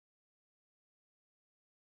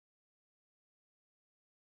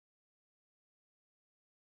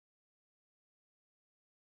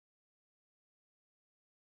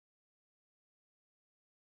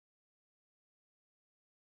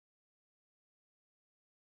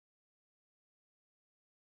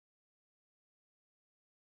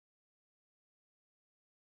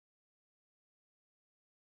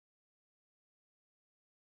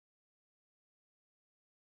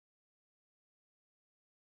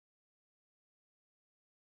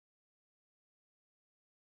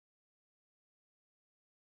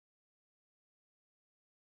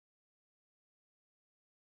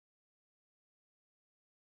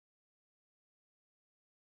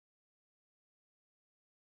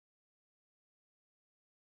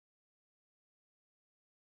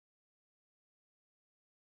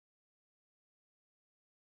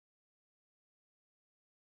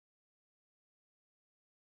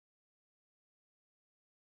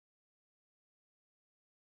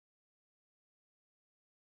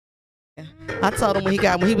I told him when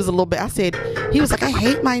he was a little bit. I said he was like, I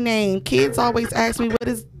hate my name. Kids always ask me what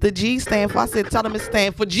does the G stand for. I said, tell them it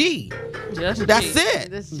stand for G. Just That's G.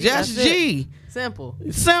 it. Just G. Just That's G. it. Simple.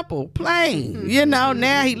 Simple, plain. You know,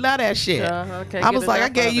 now he love that shit. I was like, I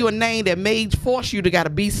gave you a name that force you to gotta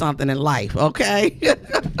be something in life, okay?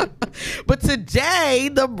 But today,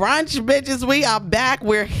 the brunch bitches, we are back.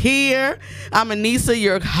 We're here. I'm Anissa,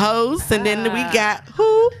 your host, and then we got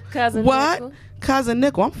who? Cousin what? Nickel. Cousin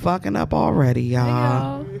Nickel. I'm fucking up already,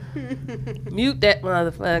 y'all. Mute that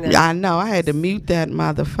motherfucker. I know. I had to mute that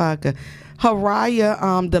motherfucker.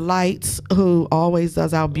 Haraya Delights, who always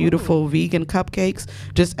does our beautiful vegan cupcakes,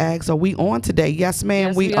 just asked, are we on today? Yes, ma'am,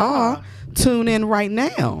 Yes, we we are. are. Tune in right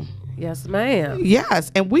now. Yes, ma'am.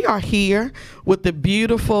 Yes, and we are here with the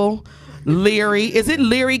beautiful Lyri. Is it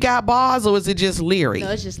Lyri got bars or is it just Lyri? No,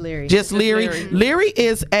 it's just Lyri. Just Lyri. Lyri. Lyri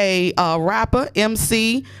is a rapper,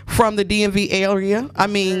 MC from the DMV area. I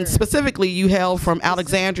mean, specifically, you hail from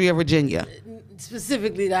Alexandria, Virginia.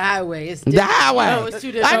 Specifically the highway. It's The different. highway. No, it's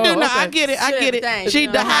two different. I do know. okay. I get it. I get it. Things, She you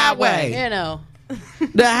know, the highway. You know.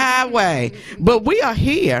 The highway. But we are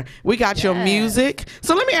here. We got your music.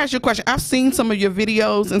 So let me ask you a question. I've seen some of your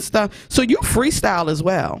videos and stuff. So you freestyle as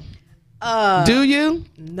well. Do you?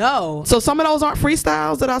 No. So some of those aren't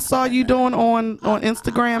freestyles that I saw you doing on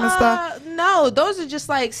Instagram and stuff? No, those are just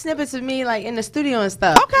like snippets of me like in the studio and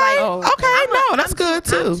stuff. Okay. Like, Okay. No, that's good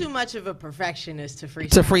I'm too. too much of a perfectionist to freestyle.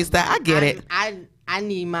 To freestyle. I get it. I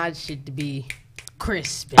need my shit to be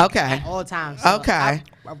crisp. Okay. At all times. So Okay.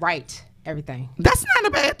 I write everything. That's not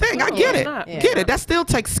a bad thing. I get it's it. not. Get it. That still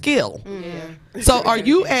takes skill. Yeah. So are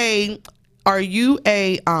you a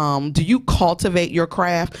do you cultivate your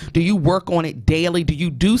craft? Do you work on it daily? Do you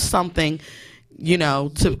do something,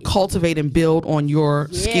 to cultivate and build on your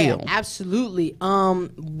skill? Absolutely.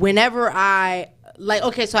 Whenever I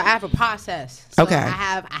okay, so I have a process. So Okay.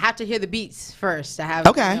 I have to hear the beats first. I have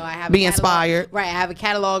Okay. I have a Be catalog- inspired. Right. I have a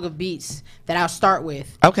catalog of beats that I'll start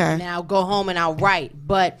with. Okay. And then I'll go home and I'll write.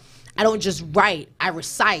 But I don't just write. I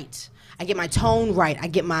recite. I get my tone right. I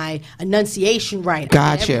get my enunciation right. I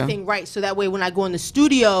Gotcha. get everything right. So that way when I go in the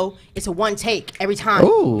studio, it's a one take every time.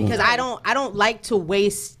 Ooh. Because I don't like to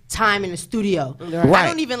waste time in the studio. Right. I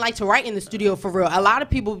don't even like to write in the studio for real. A lot of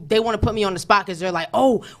people, they want to put me on the spot because they're like,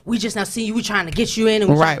 oh, we just now see you, we trying to get you in.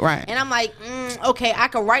 And Right. And I'm like, okay, I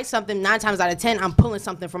could write something 9 times out of 10. I'm pulling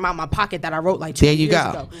something from out my pocket that I wrote like 2 There you years go.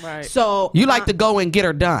 ago. Right. So You like to go and get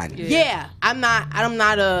her done. yeah, I'm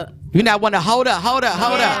not a. You not want to hold up.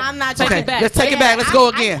 Yeah, I'm not Okay, taking back. let's take it Yeah, back. Let's go I-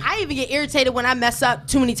 again. I even get irritated when I mess up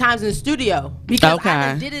too many times in the studio because Okay. I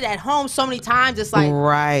done did it at home so many times. It's like,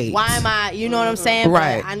 Right. why am I? You know what I'm saying?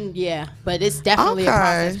 Right. But it's definitely Okay. a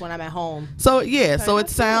process when I'm at home. So so it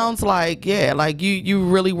sounds like like you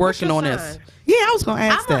really working your on this. sign? Yeah, I was gonna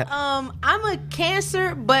ask that. I'm a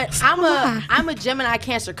Cancer, but I'm a Gemini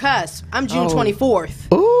Cancer cusp. I'm June Oh. 24th.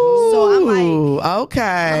 Ooh, So I'm okay.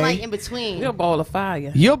 I'm like in between. You're a ball of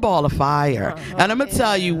fire. You're a ball of fire. And I'm gonna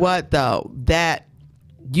tell you what though, that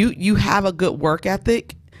you have a good work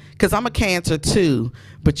ethic, because I'm a Cancer too,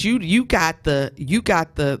 but you got the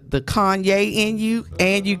Kanye in you,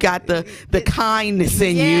 and you got the kindness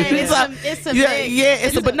in you. it's a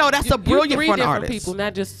mix. But no, that's a brilliant three for an different artist. people,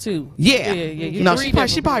 not just two. Yeah, you no, three she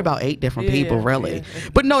different probably people. about 8 different Yeah, people, really. yeah.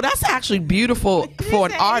 But no, that's actually beautiful for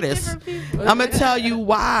an artist. I'm gonna tell you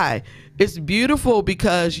why. It's beautiful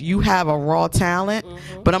because you have a raw talent,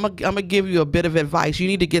 but I'm gonna give you a bit of advice. You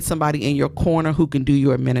need to get somebody in your corner who can do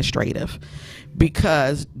your administrative,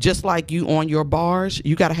 because just like you on your bars,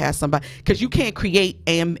 you got to have somebody, because you can't create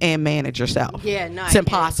and manage yourself. Yeah, no, it's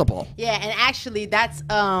impossible. Yeah, and actually that's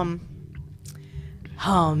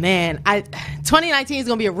oh man, 2019 is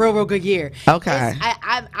gonna be a real good year. Okay.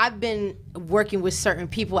 I've been working with certain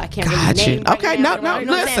people. I can't Got really you. name right Okay, now, no, you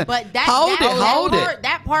know what I'm saying? listen. But Hold it.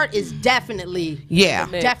 That part is definitely Yeah.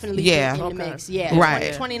 definitely Yeah. in the Okay. mix. Yeah,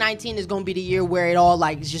 Right. 2019 is gonna be the year where it all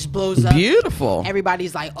like just blows up. Beautiful.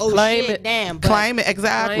 Everybody's like, oh Claim shit, it. damn. But Claim it.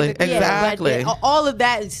 Exactly. Claim it. Exactly. But all of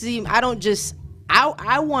that, see,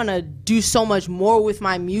 I want to do so much more with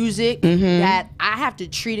my music that I have to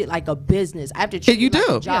treat it like a business. I have to treat You it like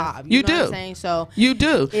do. a job. You know do. What I'm saying? So You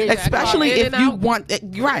do, especially In if and you out. want.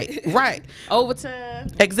 Right.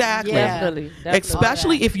 Overtime. Exactly. Yeah. Definitely.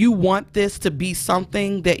 Especially if you want this to be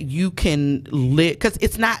something that you can live, because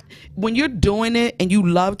it's not, when you're doing it and you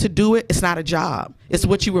love to do it, it's not a job. It's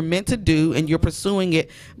what you were meant to do, and you're pursuing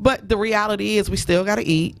it. But the reality is, we still got to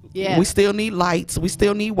eat. Yeah. We still need lights. We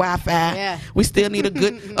still need Wi-Fi. Yeah. We still need a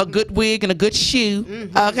good wig and a good shoe.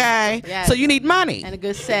 Okay. Yes. So you need money and a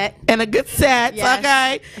good set. and a good set. Yes.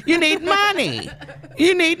 Okay. You need money.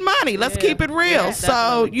 You need money. Let's keep it real. Yeah,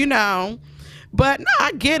 so But no,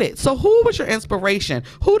 I get it. So who was your inspiration?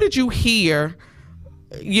 Who did you hear,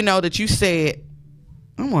 you know, that you said,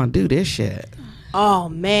 I want to do this shit? Oh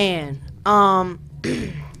man.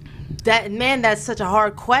 That's such a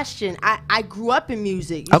hard question. I grew up in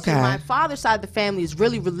music. You see, my father's side of the family is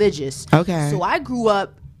really religious. Okay. So I grew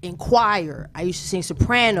up in choir. I used to sing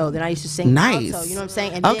soprano, then I used to sing alto, you know what I'm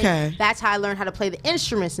saying? And then that's how I learned how to play the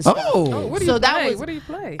instruments and stuff. Oh, what do you play? What do you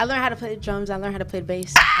play? I learned how to play the drums. I learned how to play the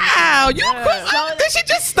bass. Wow, you did she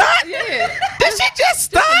just start? Yeah. Did she just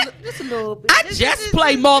start? Just a little bit. I just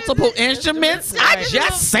play multiple instruments. I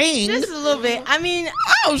just sing. Just a little bit. I mean,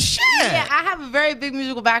 oh shit. Yeah, I have a very big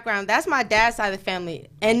musical background. That's my dad's side of the family.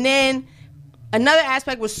 And then another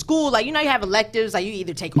aspect was school. Like, you know, you have electives. Like, you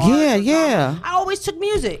either take art. Yeah. I always took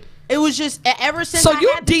music. It was just ever since. So I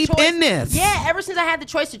you're had the deep choice, in this. Yeah, ever since I had the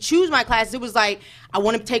choice to choose my classes, it was like I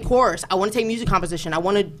want to take chorus. I want to take music composition.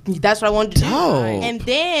 That's what I wanted to do. And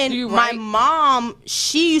then my mom,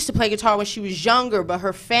 she used to play guitar when she was younger, but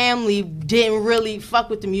her family didn't really fuck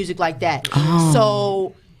with the music like that.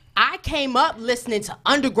 So I came up listening to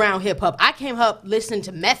underground hip hop. I came up listening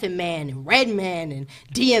to Method Man and Redman and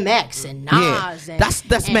DMX and Nas. Yeah, and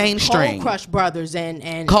that's mainstream. Cold Crush Brothers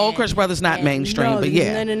and Cold Crush Brothers not mainstream, but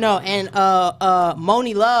yeah. No. And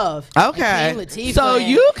Moni Love. Okay. Latifah So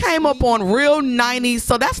you came up on real 90s.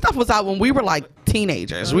 So that stuff was out when we were like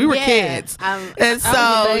teenagers. We were kids. And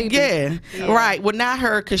so yeah. Right. Well, not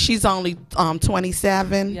her, because she's only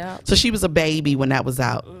 27. Yep. So she was a baby when that was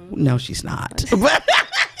out. No, she's not.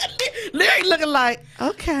 Lyri looking like,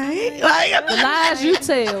 okay. Like, the lies you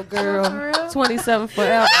tell, girl. 27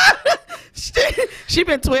 forever. She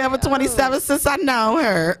been 12 or 27 since I know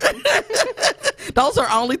her. Those are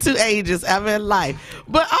only two ages ever in life.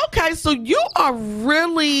 But okay, so you are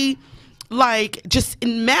really like just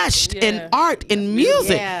enmeshed in art and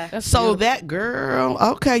music. So that girl,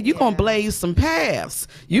 okay, you gonna blaze some paths.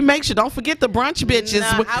 You make sure, don't forget the brunch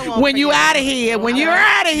bitches when you out of here. When you're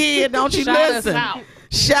out of here, don't you listen.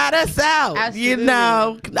 Shout us out. Absolutely. You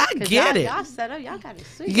know, I get it. Y'all set up. Y'all got it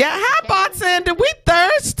sweet. Yeah, hi bartender. We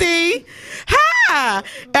thirsty. Hi,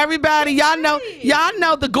 everybody. Y'all know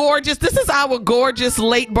the gorgeous. This is our gorgeous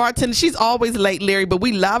late bartender. She's always late, Lyri, but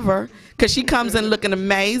we love her because she comes in looking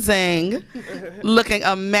amazing,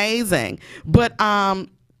 But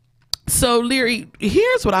so Lyri,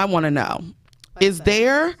 here's what I want to know: is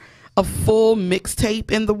there a full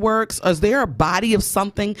mixtape in the works? Or is there a body of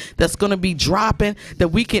something that's going to be dropping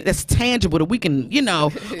that's tangible, that we can, you know,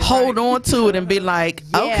 hold on to it and be like,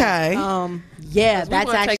 okay. Yeah,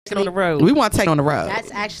 that's actually take it on the road. We want to take it on the road. That's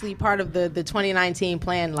actually part of the 2019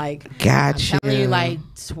 plan. Like, gotcha. I'm telling you, like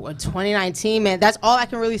 2019, man. That's all I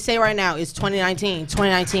can really say right now is 2019.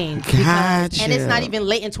 Gotcha. And it's not even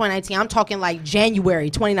late in 2019. I'm talking like January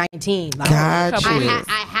 2019. Like, gotcha.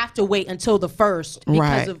 I have to wait until the 1st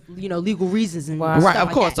because of legal reasons and stuff right. Of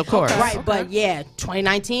like course, that. of course. Right, but yeah,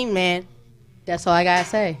 2019, man. That's all I gotta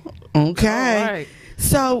say. Okay. All right.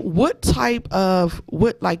 So what type of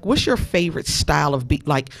what's your favorite style of beat?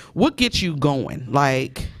 Like, what gets you going?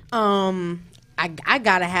 Like, I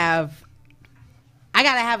gotta have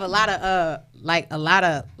a lot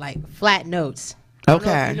of flat notes. I don't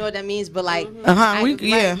know if you know what that means, but like,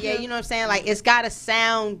 yeah, you know what I'm saying? Like, it's gotta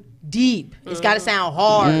sound deep. It's gotta sound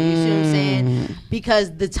hard. You see what I'm saying?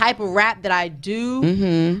 Because the type of rap that I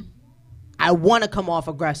do, I want to come off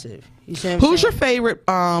aggressive. You see what I'm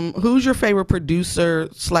saying? Who's your favorite producer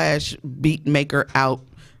 / beat maker out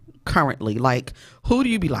currently? Like, who do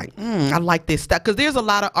you be like, I like this stuff? Because there's a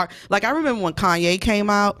lot of art. Like, I remember when Kanye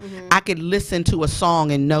came out, I could listen to a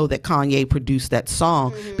song and know that Kanye produced that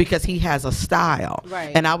song because he has a style.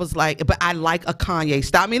 Right. And I was like, but I like a Kanye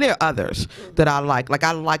style. I mean, there are others that I like. Like,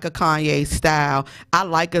 I like a Kanye style. I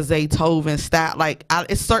like a Zaytoven style. Like,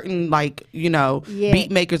 it's certain, like,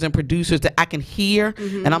 beat makers and producers that I can hear,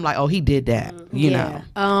 and I'm like, oh, he did that, you know.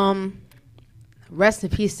 Rest in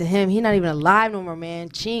peace to him. He not even alive no more, man.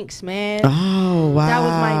 Chinks, man. Oh, wow. That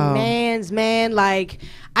was my man's, man. Like,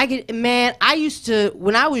 I used to,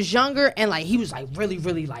 when I was younger, and like, he was like really,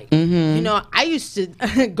 really like, I used to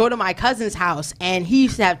go to my cousin's house, and he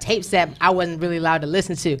used to have tapes that I wasn't really allowed to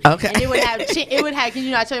listen to. Okay. And it would have, cause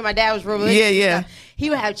I told you my dad was real religious. Yeah. He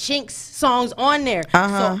would have Chinks songs on there.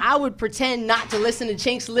 So I would pretend not to listen to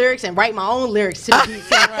Chinks lyrics and write my own lyrics to the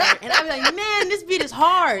beat. And I'd be like, man, this beat is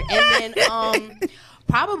hard. And then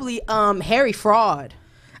probably Harry Fraud.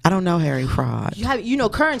 I don't know Harry Fraud. You know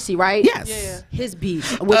Currency, right? Yes. His beat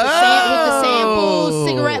with the samples,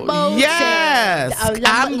 cigarette bows. Yes.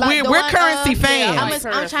 Yes. We're Currency fans.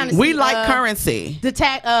 I'm trying to see, we like Currency. The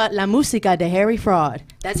tag, La Música de Harry Fraud.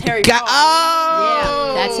 That's Harry Fraud.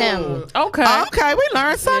 Oh. Yeah, that's him. Okay. We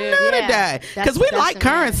learned something new today. Because we like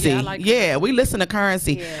Currency. Yeah, we listen to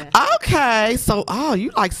Currency. Yeah. Okay. So,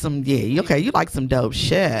 you like some, you like some dope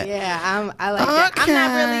shit. Yeah, I like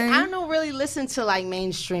that. I don't really listen to like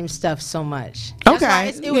mainstream stuff so much. That's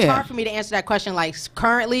why it was hard for me to answer that question like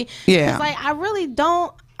currently. Yeah. It's like I really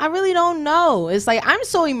don't know. It's like I'm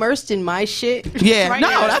so immersed in my shit. Yeah. Right no,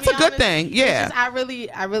 now, that's a good thing. Yeah. I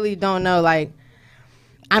really don't know. Like,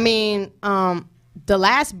 I mean, the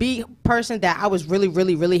last beat person that I was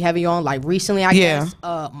really heavy on, like recently, I guess,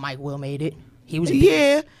 Mike Will made it. He was a beast.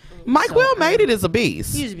 Yeah. Mike Will made it as a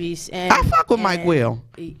beast. He was a beast. And, I fuck with Mike Will.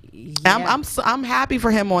 Yeah. I'm happy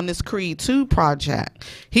for him on this Creed 2 project.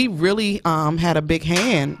 He really had a big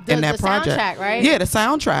hand in that project. The soundtrack, right? Yeah, the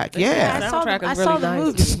soundtrack. Yeah. The soundtrack is I saw really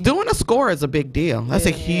the nice. movie. Doing a score is a big deal. That's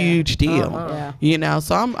a huge deal. Yeah. You know,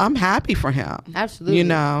 so I'm happy for him. Absolutely. You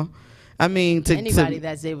know, I mean, anybody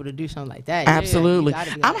that's able to do something like that. Absolutely.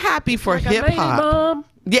 Yeah, I'm happy for like hip hop. Mom.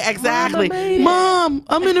 Yeah, exactly. Mom,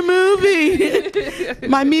 I'm in a movie.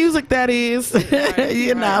 My music, that is.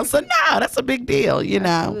 You know, so no, that's a big deal. You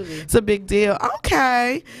know, it's a big deal.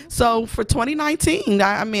 Okay, so for 2019,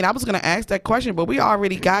 I mean, I was gonna ask that question, but we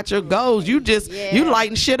already got your goals. You just you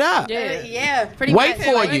lighting shit up. Yeah, pretty Wait much.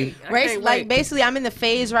 for you. Like basically, I'm in the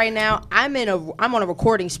phase right now. I'm on a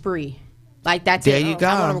recording spree. Like that's there it. You go.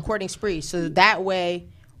 I'm on a recording spree. So that way,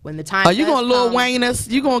 when the time are you gonna Lil Wayne us?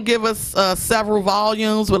 You gonna give us several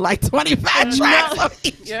volumes with like 25 tracks? On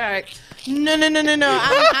each? Yeah. Right. No.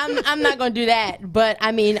 I'm not gonna do that. But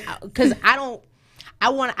I mean, because I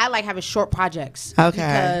like having short projects. Okay.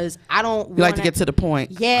 Because I don't. You like to get to the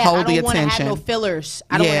point. Yeah. Hold I don't the want to attention. have no fillers.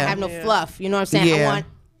 I don't want to have no fluff. You know what I'm saying? Yeah. I want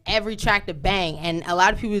every track to bang, and a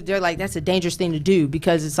lot of people, they're like, that's a dangerous thing to do,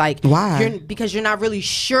 because it's like, why? Because you're not really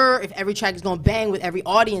sure if every track is gonna bang with every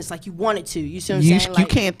audience like you want it to. You see what I'm saying? Like, you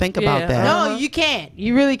can't think about that. No, you can't.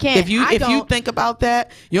 You really can't. If you think about that,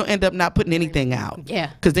 you'll end up not putting anything out. Yeah,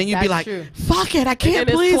 because then you'd be like, fuck it, I can't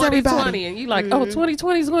please everybody. And you like,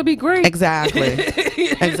 2020 is gonna be great. Exactly.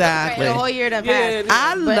 Exactly. The whole year done passed.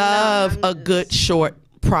 I love a good short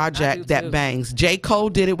project that bangs. J. Cole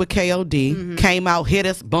did it with KOD. Came out, hit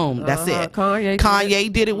us, boom. That's it.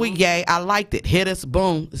 Kanye did it with Ye. I liked it. Hit us,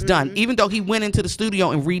 boom. It's done. Even though he went into the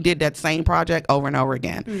studio and redid that same project over and over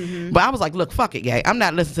again. But I was like, look, fuck it, Ye. I'm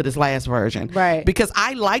not listening to this last version. Right. Because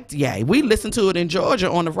I liked Ye. We listened to it in Georgia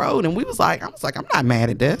on the road, and I was like, I'm not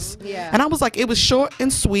mad at this. Yeah. And I was like, it was short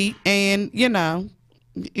and sweet, and you know,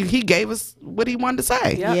 he gave us what he wanted to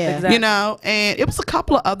say. Yeah, exactly. You know, and it was a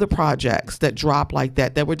couple of other projects that dropped like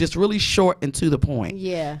that were just really short and to the point.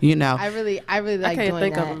 Yeah. You know, I really like I can't doing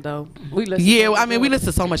think that. of them though. We listen we listen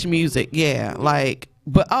to so much music. Yeah, like.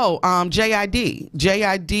 But JID,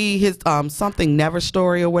 his something never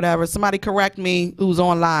story or whatever. Somebody correct me who's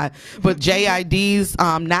online. But JID's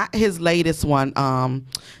not his latest one,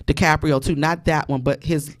 DiCaprio too, not that one, but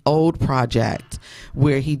his old project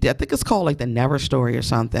where he did, I think it's called like the Never Story or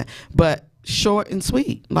something. But short and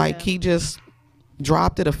sweet. Like he just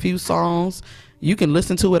dropped it, a few songs. You can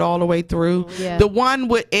listen to it all the way through. Yeah. The one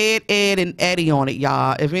with Ed, and Eddie on it,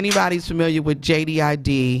 y'all. If anybody's familiar with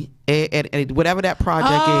JDID, Ed, whatever that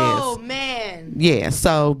project is. Oh, man. Yeah,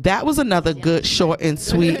 so that was another good short and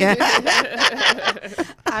sweet. I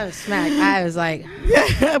was smacked. I was like.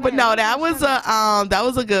 But no, that was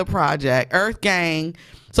a good project. Earth Gang.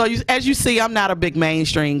 So as you see, I'm not a big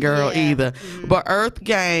mainstream girl either. But Earth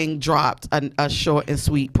Gang dropped a short and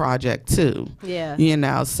sweet project too. Yeah. You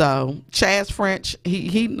know, so Chaz French,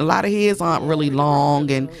 he a lot of his aren't really long,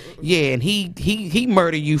 and and he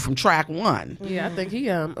murdered you from track one. Yeah, I think he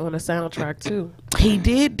on a soundtrack too. He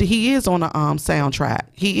did. He is on a soundtrack.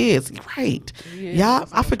 He is. Right. Yeah,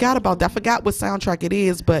 I forgot about that. I forgot what soundtrack it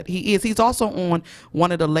is, but he is. He's also on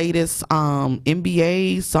one of the latest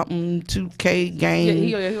NBA something 2K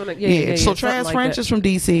game. Yeah. So Chaz French is from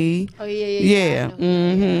DC. Oh yeah.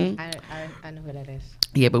 I know who that is.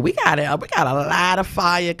 Yeah, but we got a lot of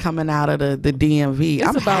fire coming out of the DMV.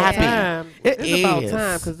 I'm about happy. Time. It's about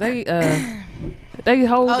time because they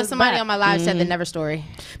hold. Oh, somebody on my live said the Never Story.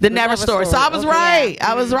 The Never Story. So I was right.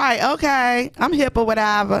 Yeah. I was right. Okay, I'm hip or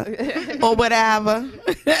whatever, or whatever.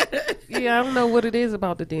 Yeah, I don't know what it is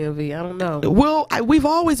about the DMV. I don't know. Well, we've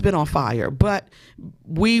always been on fire, but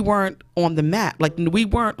we weren't on the map. Like we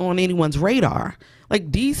weren't on anyone's radar.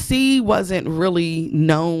 Like DC wasn't really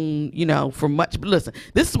known, you know, for much. But listen,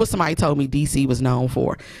 this is what somebody told me DC was known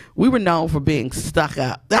for. We were known for being stuck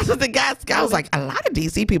up. That's what the guy was like. A lot of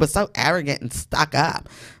DC people are so arrogant and stuck up.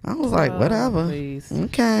 I was like, whatever. Please.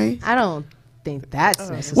 Okay. I don't think that's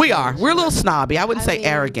necessary. We are. We're a little snobby. I wouldn't say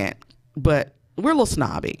arrogant, but we're a little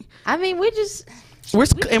snobby. I mean, we're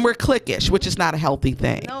cliquish, which is not a healthy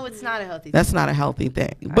thing. No, it's not a healthy thing. That's not a healthy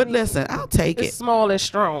thing. But listen, I'll take it. It's small and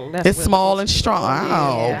strong. It's small and strong.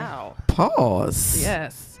 Yeah. Oh, pause.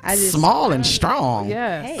 Yes. Small and strong.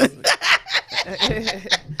 Yes. Hey.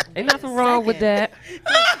 Ain't nothing wrong with that.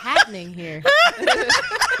 What's happening here?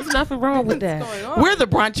 There's nothing wrong with that. We're the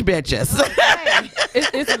brunch bitches.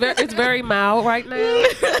 It's very mild right now.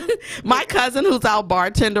 My cousin, who's our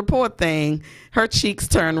bartender, poor thing, her cheeks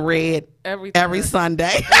turn red every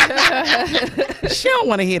Sunday. She don't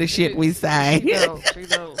want to hear the shit we say. She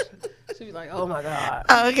don't. She be like, oh my God.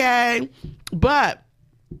 Okay, but.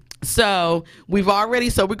 So we're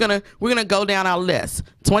gonna go down our list.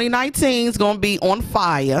 2019 is gonna be on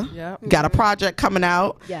fire. Yep. Got a project coming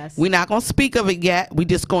out. Yes. We're not gonna speak of it yet. You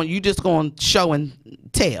just gonna show and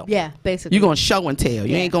tell. Yeah, basically. You're gonna show and tell.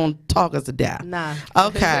 You ain't gonna talk us to death. Nah.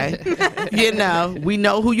 Okay. We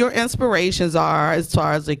know who your inspirations are as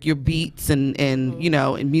far as like your beats and and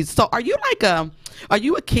music. So are you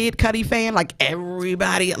a Kid Cudi fan? Like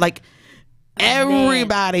everybody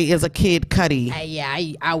Everybody is a Kid Cudi.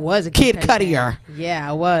 I was a Kid Cudier. Yeah,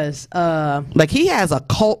 I was. Like he has a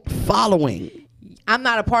cult following. I'm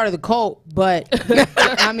not a part of the cult, but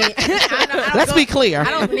I mean, let's be clear.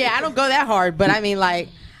 I don't go that hard, but I mean, like,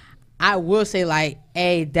 I will say, like,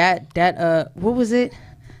 hey, that what was it?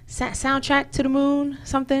 Soundtrack to the Moon,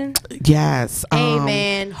 something. Yes. Hey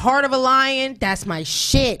man, Heart of a Lion. That's my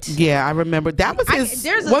shit. Yeah, I remember that was his.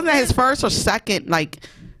 Wasn't that his first or second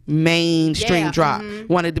mainstream drop?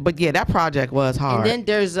 But that project was hard. And then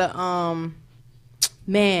there's a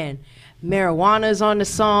Marijuana's on the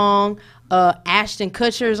song. Ashton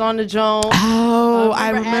Kutcher's on the joint. Oh, I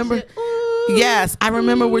remember. Yes, I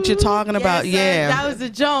remember what you're talking about. Yeah, that was the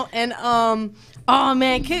joint. And oh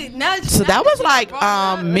man, so that was like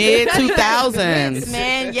mid 2000s,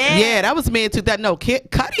 man. Yeah, that was mid 2000s. No,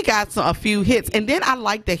 Cudi got a few hits, and then I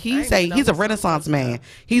like that he's a Renaissance man.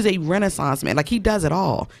 He's a Renaissance man. Like he does it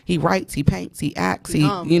all. He writes, he paints, he acts,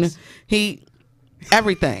 he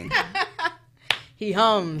everything. He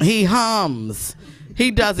hums. He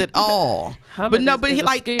does it all. But he,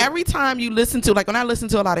 like every time you listen to, like when I listen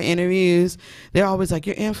to a lot of interviews, they're always like,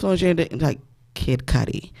 your influence, like Kid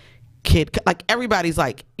Cudi. Like everybody's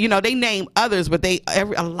like, they name others, but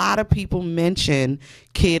a lot of people mention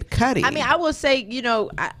Kid Cudi. I mean, I will say,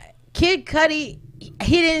 Kid Cudi,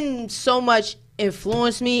 he didn't so much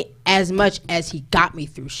influence me as much as he got me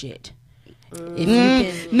through shit. If you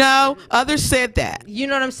can, no, others said that. You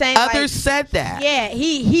know what I'm saying? Others said that. Yeah,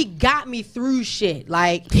 he got me through shit.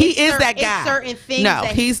 Like he is that guy. Certain things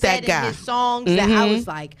that he's that guy. In his songs that I was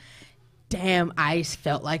like, damn, I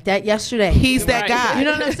felt like that yesterday. He's that guy. You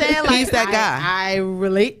know what I'm saying? Like, he's that guy. I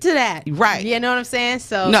relate to that. Right. You know what I'm saying?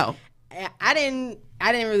 So no, I didn't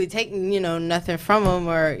really take nothing from him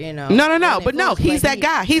or No. But no, he's that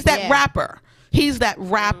guy. He's that rapper. He's that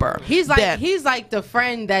rapper. He's like the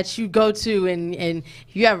friend that you go to and if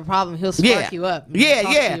you have a problem, he'll spark you up.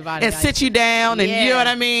 And sit you down and you know what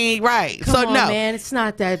I mean? Right. Come on, man, it's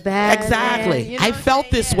not that bad. Exactly. Man. I felt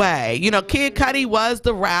this way. Kid Cudi was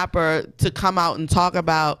the rapper to come out and talk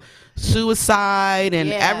about suicide and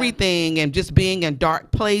everything and just being in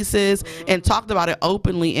dark places and talked about it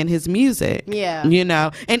openly in his music. Yeah.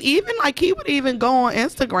 And even like he would even go on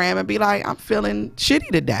Instagram and be like, I'm feeling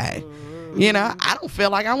shitty today. I don't feel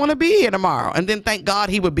like I want to be here tomorrow. And then thank God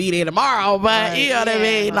he would be there tomorrow. But you know what I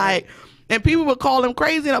mean? Like, and people would call him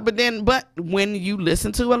crazy. But when you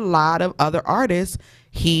listen to a lot of other artists,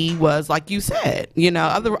 he was, like you said,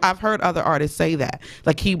 I've heard other artists say that.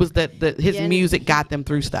 Like he was his music got them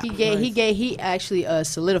through stuff. He actually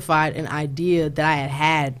solidified an idea that I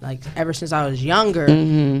had like ever since I was younger.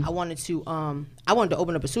 I wanted to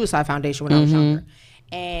open up a suicide foundation when I was younger.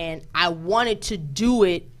 And I wanted to do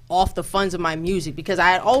it off the funds of my music because I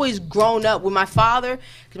had always grown up with my father,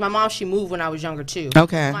 because my mom, she moved when I was younger too.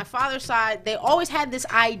 Okay. On my father's side, they always had this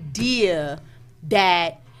idea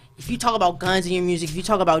that if you talk about guns in your music, if you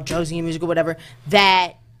talk about drugs in your music or whatever,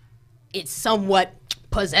 that it somewhat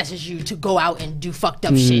possesses you to go out and do fucked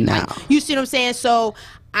up shit. No. Like, you see what I'm saying? So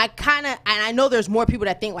and I know there's more people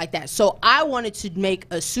that think like that. So I wanted to make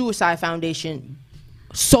a suicide foundation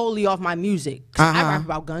solely off my music. I rap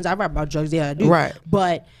about guns, I rap about drugs, I do. Right.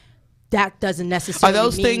 But that doesn't necessarily are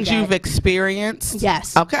those mean things that you've experienced?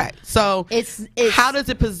 Yes. Okay. So it's how does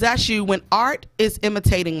it possess you when art is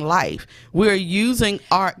imitating life? We're using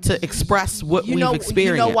art to express what we've experienced.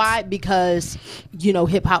 You know why? Because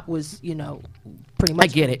hip hop was pretty much. I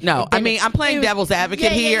get it. No, I mean I'm playing devil's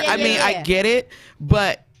advocate here. I mean I get it,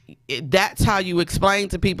 but that's how you explain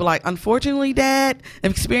to people, like, unfortunately, Dad,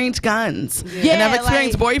 I've experienced guns. And I've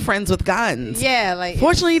experienced boyfriends with guns. Yeah, like,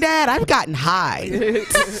 fortunately, Dad, I've gotten high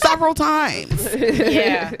several times.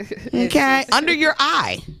 Yeah. Okay, under your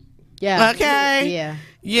eye. Yeah. Okay. Yeah.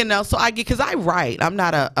 You know, so I get, because I write. I'm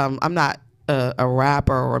not a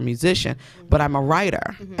rapper or a musician, but I'm a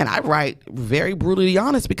writer, and I write very brutally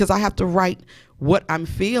honest because I have to write what I'm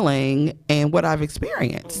feeling and what I've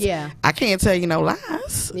experienced. Yeah. I can't tell you no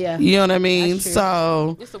lies. Yeah. You know what I mean? That's true.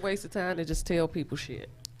 So It's a waste of time to just tell people shit.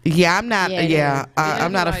 yeah, I'm not. Yeah,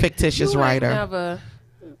 I'm not a fictitious writer. Never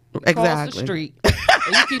cross Exactly. the street.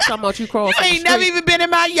 And you keep talking about you cross the You street. ain't never even been in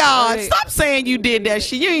my yard. Right. Stop saying you did that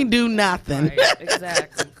shit. You ain't do nothing. Right,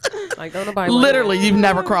 exactly. Like, don't nobody Literally, you've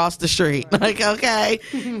never crossed the street. Like, okay,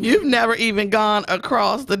 you've never even gone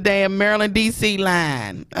across the damn Maryland DC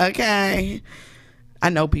line. Okay, I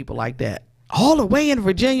know people like that. All the way in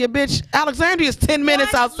Virginia, bitch. Alexandria's 10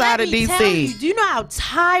 minutes outside Let of me tell DC. you, do you know how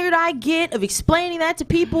tired I get of explaining that to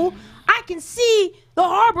people? I can see the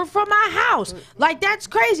harbor from my house. Like, that's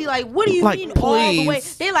crazy. Like, what do you Like, mean all the way?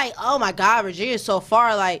 please. They're like, oh my God, Virginia's so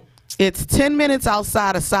far. Like, It's 10 minutes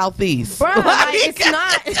outside of Southeast. bro, like, it's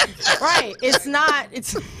not. Right. It's not.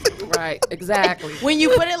 It's Right, exactly. when you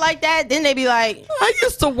put it like that, then they be like, I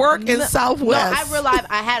used to work in Southwest. No, I realized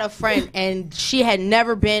I had a friend and she had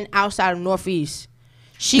never been outside of Northeast.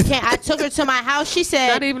 She can't. I took her to my house. She said,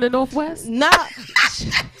 Not even the Northwest? no.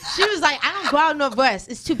 She was like, I don't go out Northwest.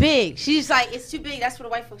 It's too big. She's like, it's too big. That's what the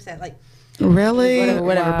white folks said. Like, Really?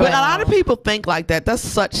 Whatever. But a lot of people think like that. That's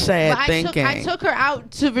such sad but thinking. I took her out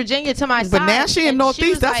to Virginia to my side. but now she in and Northeast.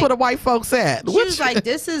 was That's like, what the white folks said. She was like,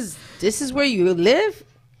 this is where you live.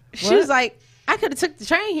 She What? was like, I could have took the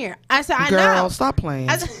train here. I said, I girl, know. stop playing.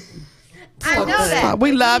 I know that.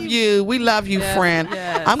 We love you. We love you, Yes, friend.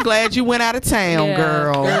 yes. I'm glad you went out of town, Yeah,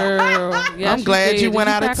 girl. Yeah, I'm she glad did. you Did went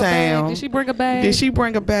out of pack a bag? town. Did she bring a bag? Did she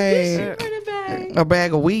bring a bag? A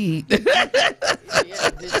bag of weed.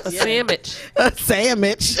 A sandwich. A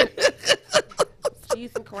sandwich.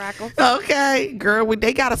 Cheese and crackles. Okay, girl,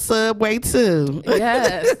 they got a Subway too.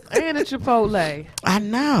 Yes. And a Chipotle. I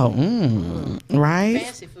know. Right?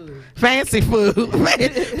 Fancy food. Fancy food.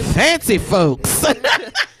 Fancy folks.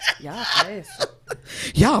 Y'all fancy.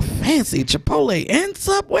 Y'all fancy Chipotle and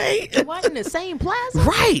Subway? What, in the same plaza?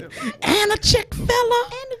 Right. And a Chick-fil-A.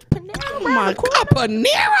 And it's Panera. Oh my God,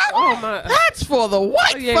 Panera? Oh, my. That's for the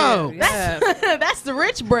white folks. Yeah. That's the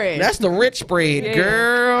rich bread. That's the rich bread, Yeah.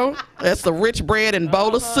 girl. That's the rich bread and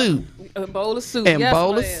bowl of soup. A bowl of soup. And Yes,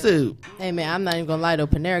 bowl of ma'am. soup. Hey man, I'm not even gonna lie though.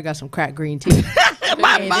 Panera got some cracked green tea.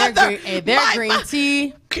 My and mother. their green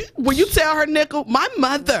tea. Will you tell her, Nickel? My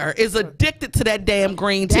mother is addicted to that damn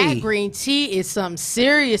green tea. That green tea is something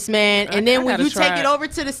serious, man. And I then when gotta you try take it it. over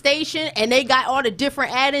to the station and they got all the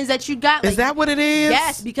different add-ins that you got. Is that what it is?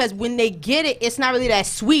 Yes, because when they get it, it's not really that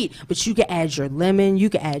sweet. But you can add your lemon, you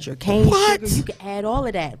can add your cane What? sugar, you can add all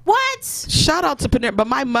of that. What? Shout out to Panera. But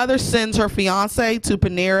my mother sends her fiance to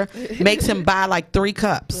Panera, makes him buy like 3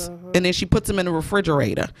 cups, and then she puts them in the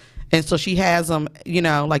refrigerator. And so she has them, you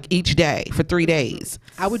know, like each day for 3 days.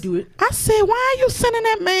 I would do it. I said, why are you sending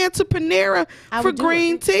that man to Panera I for would do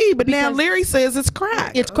green it. tea? But now Because Lyri says it's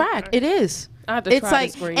crack. It's crack. It is. I have to It's try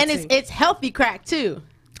like, this green and tea. it's healthy crack too.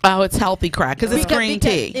 Oh, it's healthy crack because it's green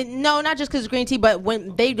tea. No, not just because it's green tea, but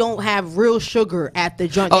when they don't have real sugar at the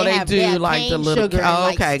joint. Oh, they they have, do have like the cane little- sugar and, oh,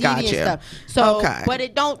 like, okay, stevia gotcha. and stuff. So, Okay. but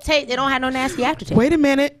it don't taste. They don't have no nasty aftertaste. Wait a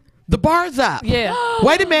minute. The bar's up. Yeah.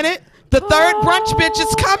 Wait a minute. The third brunch bitch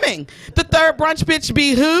is coming. The third brunch bitch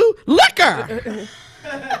be who? Liquor.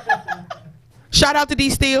 Shout out to D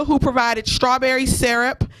Steele who provided strawberry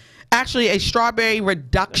syrup, actually a strawberry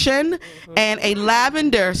reduction, and a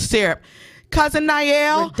lavender syrup. Cousin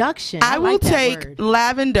Niall, Reduction. I will like that take word.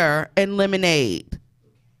 lavender and lemonade.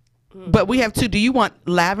 But we have 2. Do you want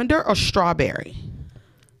lavender or strawberry?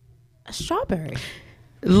 A strawberry.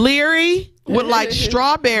 Lyri would like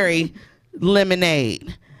strawberry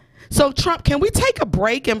lemonade. So Trump, can we take a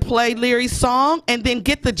break and play Lyri's song and then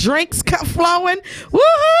get the drinks flowing?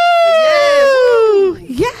 Woohoo!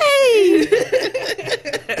 Yay!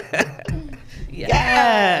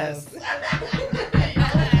 Yes.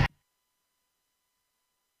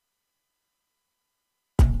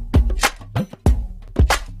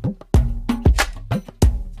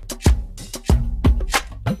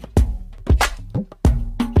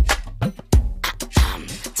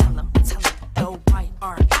 Tell him,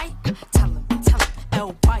 L-Y-R-I. Tell him,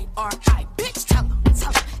 L-Y-R-I. Bitch, tell him,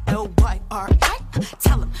 L-Y-R-I.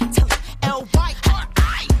 Tell him,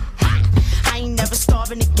 L-Y-R-I. I ain't never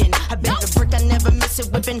starving again. I been the brick, I never miss it,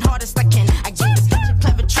 whipping hardest I can. I get this such a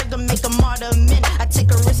clever trigger, make a martyr of men. I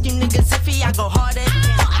take a risk, you niggas iffy, I go harder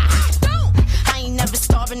again.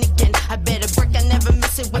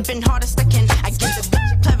 hardest I can. I give the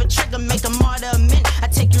bitch a clever trigger, make a martyr of men. I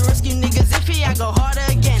take you risky niggas iffy, I go harder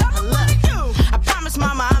again. Look, I promise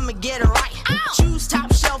mama I'ma get it right. Choose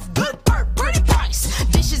top shelf, good perk, pretty price.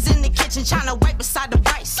 Dishes in the kitchen, tryna wait beside the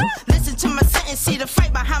rice. Listen to my sentence, see the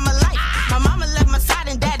fight behind my life. My mama left my side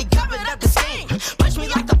and daddy covered up the scheme. Push me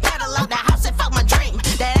like a pedal out the house and felt my dream.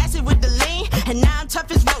 That acid with the lean, and now I'm tough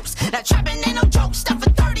as ropes. That trapping ain't no joke, stuff a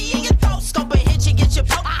 30 in your throat. Scope a hit, you get your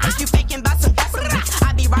poke. If you faking about some decimals,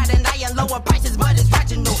 I be riding high and lower prices, but it's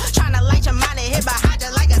regional. Tryna light your mind and hit behind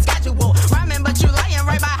you like a schedule. Rhyming, but you lying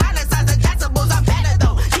right behind us as a decibels. I'm better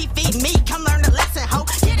though. Defeat me, come learn the lesson, ho.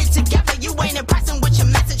 Get it together, you ain't impressing with your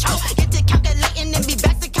message, ho. Get to calculating and be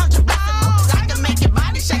best to count your blessings. I can make your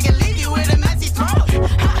body shake and leave you with a messy throat.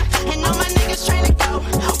 And all my niggas trying to go.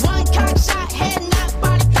 One cock shot, head knock,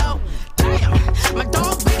 body go. Damn, my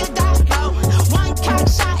dog bigger dog go. One cock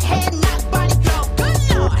shot, head knock, body go. Good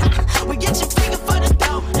lord, we get your finger for the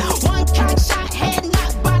dough. One cock shot, head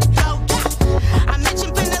knock, body go. I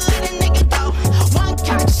mentioned finna let a nigga go. One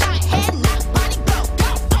cock shot, head knock, body go.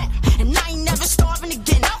 And I ain't never starving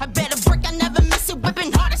again. I bet a brick, I never miss it,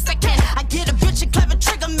 whipping hard as I can. I get a bitch a clever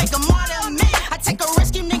trigger, make a martyr of me. I take a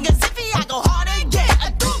risk, you niggas iffy, I go harder again.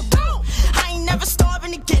 I ain't never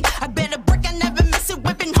starving again. I bet a brick, I never miss it,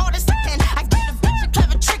 whipping hard as I can. I get a bitch a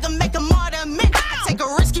clever trigger, make a martyr of me. I take a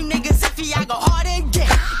risk, you niggas iffy, I go harder again.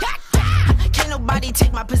 Can't nobody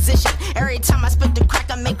take my position. Every time I spit the crack,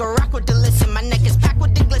 I make a rock with the listen. My neck is packed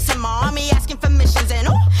with the glisten. My army asking for missions, and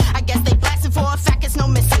I guess they blasting for a fact, it's no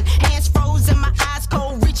missing. Hands frozen, my eyes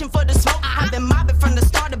cold, reaching for the smoke. I've been mobbing from the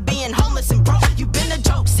start of being homeless and broke. You been a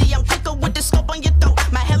joke, see I'm quicker with the scope on your throat.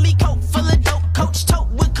 My heli coat full of dope, coach tote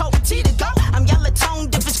with coat T to go. I'm yellow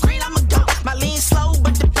toned, if it's green I'ma go. My lean slow,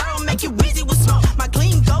 but the barrel make you wheezy with smoke. My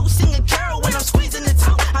clean go, sing a carol when I'm squeezing the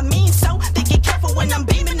toe. I mean so, they get careful when I'm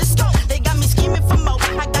beaming the scope. They got me scheming for more.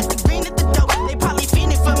 I got the green at the door. They probably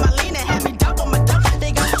fiending for my lean and had me double my dough.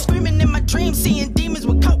 They got me screaming in my dreams, seeing demons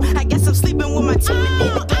with coke. I guess I'm sleeping with my team and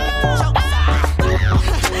need to get the jokes.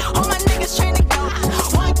 All my niggas trying to go.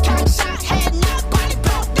 One cock shot, head knock, body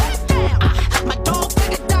blow. Damn, my dog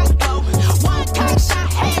bigger dog go. One cock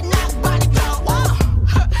shot, head knock, body blow.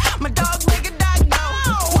 My dog bigger dog go.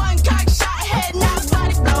 One cock shot, head knock,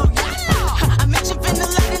 body blow. I mentioned finna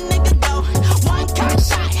let a nigga go. One cock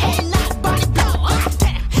shot, head knock, body blow.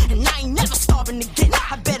 Damn, and I ain't never starving again.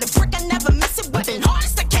 I bet a brick, I never miss it, whipping hard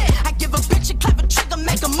as I can. I give a bitch a clever trigger,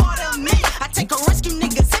 make a martyr of me. I take a risk, you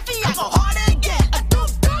niggas iffy, I go harder again.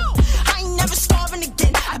 I ain't never starving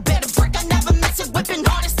again. I bet a brick, I never miss it, whipping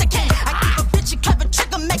hard as I can. I give a bitch a clever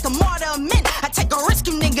trigger, make a martyr of men. I take a risk,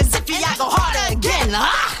 you niggas iffy, I go harder again. Ha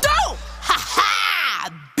ha,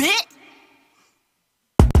 bitch.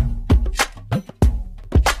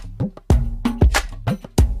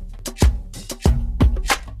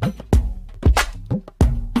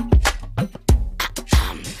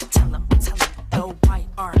 Tell 'em,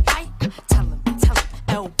 L-Y-R-I. Tell 'em,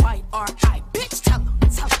 L-Y-R-I. Bitch, tell 'em,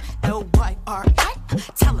 L-Y-R-I.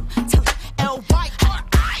 Tell 'em,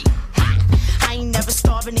 L-Y-R-I. I ain't never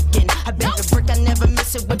starving again. I bet a brick, I never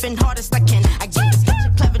miss it, whipping hard as I can. I give a bitch a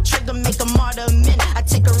clever trigger, make a martyr of men. I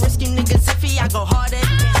take a risk, you niggas iffy, I go harder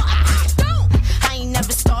again. I ain't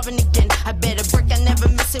never starving again. I bet a brick, I never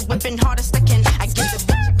miss it, whipping hard as I can. I give a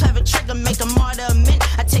bitch a clever trigger, make a martyr of men.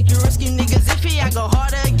 I take your risk, you niggas iffy, I go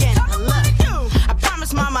harder again. Look, I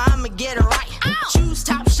promise mama I'ma get it right. Choose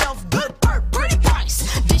top shelf, good perk, pretty price.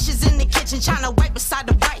 Dishes in the kitchen, tryna wait beside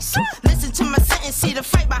the rice. Listen to my sentence, see the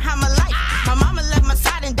fight behind my life. My mama left my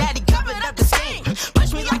side and daddy covered up the scheme.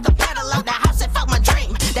 Push me like a pedal out the house and felt my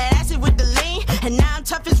dream. That acid with the lean, and now I'm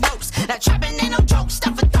tough as ropes. That trapping ain't no joke,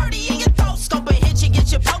 stuff a 30 in your throat. Scope a hit, you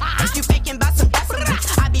get your poke. If you faking about some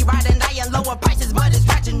decimals, I be riding high and lower prices, but it's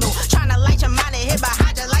regional. Tryna light your mind and hit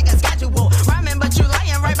behind you like a schedule. Rhyming, but you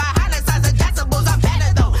lying right behind us as a decibels. I'm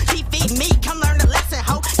better though. Defeat me, come learn the lesson,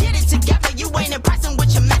 ho. Get it together, you ain't impressing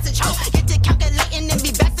with your message, ho. Get to calculating and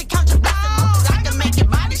be best to count your blessings. I can make your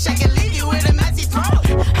body shake and leave you with a messy throat.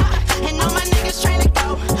 And all my niggas trying to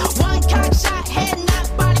go. One cock shot, head knock,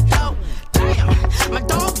 body go. Damn, my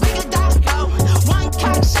dog bigger dog go. One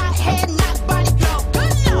cock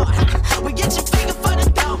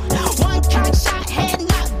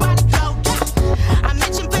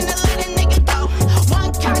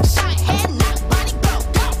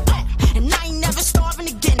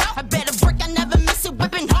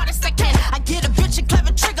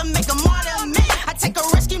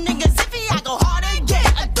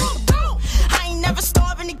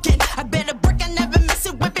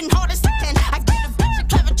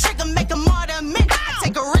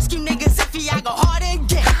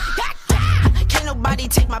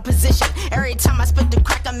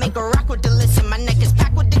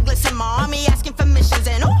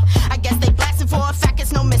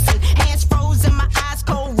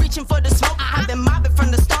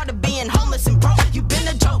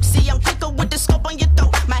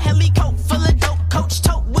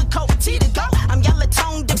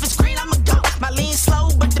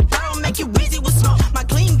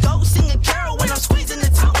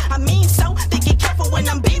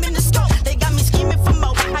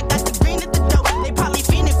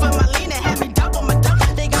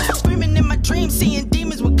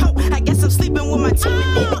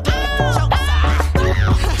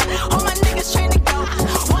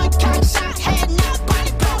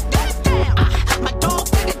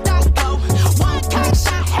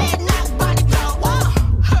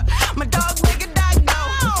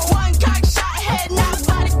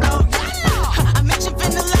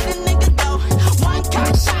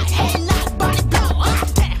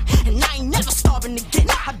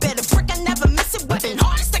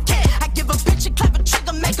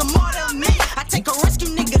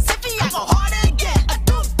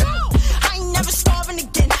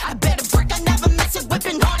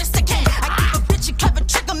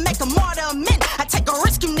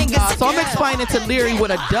explaining to Lyri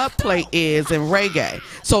what a dub plate is in reggae.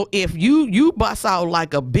 So if you bust out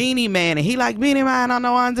like a Beanie Man and he like Beanie Man on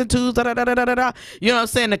the ones and twos, da, da, da, da, da, da, you know what I'm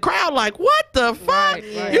saying? The crowd like, what the fuck?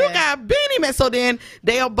 Right. You got Beanie Man. So then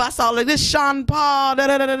they'll bust all of this Sean Paul, da,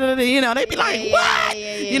 da, da, da, da, da, you know, they be like, what?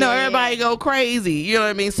 You know, everybody go crazy. You know what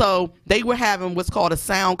I mean? So they were having what's called a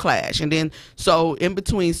sound clash. And then so in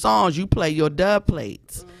between songs, you play your dub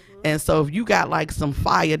plates. And so if you got like some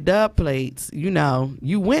fire dub plates, you know,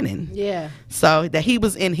 you winning. Yeah. So that he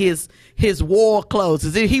was in his war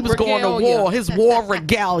clothes. He was going to war, his war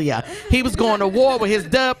regalia. He was going to war with his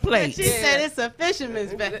dub plates. She said it's a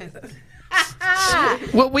fisherman's vest.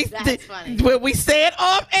 What we That's funny. What we said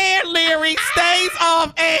off air, Lyri, stays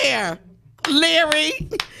off air.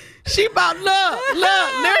 Lyri. She about look,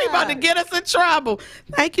 Lyri about to get us in trouble.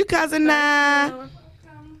 Thank you, cousin Nah.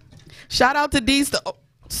 Shout out to D.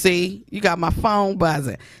 See, you got my phone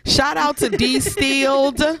buzzing. Shout out to D.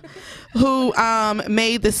 Steeled, who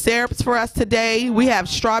made the syrups for us today. We have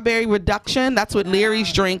strawberry reduction. That's what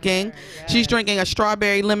Lyri's drinking. She's drinking a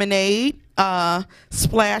strawberry lemonade.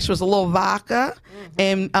 Splash was a little vodka.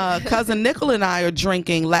 And cousin Nickel and I are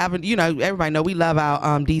drinking lavender. You know, everybody know we love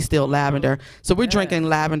our distilled lavender. So we're drinking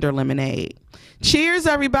lavender lemonade. Cheers,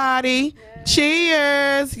 everybody.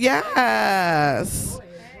 Cheers. Yes.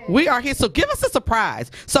 We are here. So give us a surprise.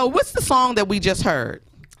 So what's the song that we just heard?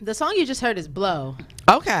 The song you just heard is Blow.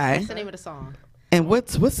 Okay. That's the name of the song. And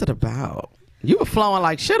what's it about? You were flowing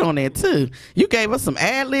like shit on there too. You gave us some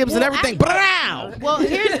ad libs and everything. Well,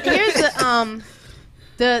 here's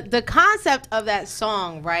the concept of that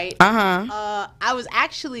song, right? I was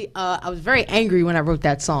actually I was very angry when I wrote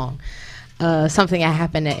that song. Something that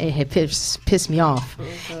happened that it had pissed me off,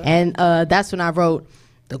 and that's when I wrote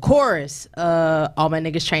the chorus. All my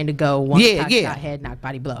niggas trained to go. One shot, head knock,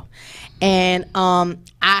 body blow. And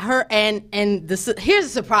I heard and here's a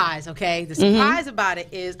surprise. Okay, the surprise about it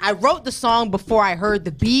is I wrote the song before I heard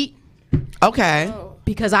the beat. Okay.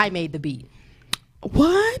 Because I made the beat.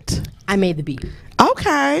 What? I made the beat.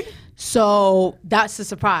 Okay. So that's the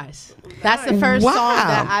surprise. That's the first song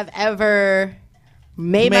that I've ever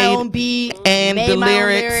made my own beat and made the my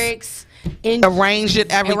lyrics, own arranged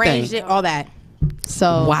it, everything. Arranged it, all that.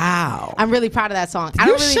 So wow, I'm really proud of that song.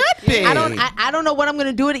 You should be. I don't know what I'm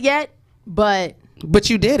gonna do with it yet, but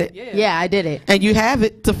you did it. Yeah, I did it, and you have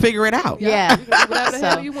it to figure it out. Yeah. Whatever the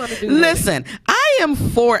hell you want to do. Listen, I'm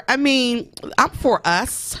for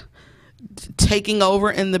us taking over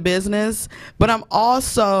in the business, but I'm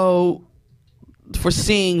also for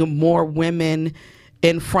seeing more women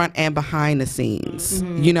in front and behind the scenes,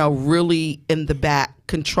 you know, really in the back,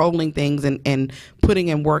 controlling things and putting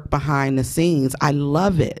in work behind the scenes. I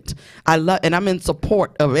love it. And I'm in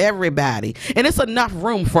support of everybody. And it's enough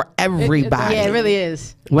room for everybody. Yeah, it really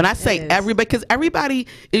is. When I say everybody, because everybody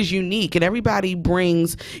is unique and everybody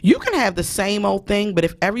brings, you can have the same old thing, but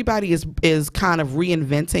if everybody is kind of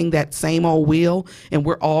reinventing that same old wheel and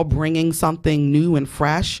we're all bringing something new and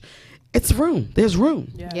fresh, it's room. There's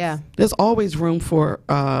room. Yes. Yeah. There's always room for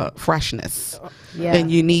freshness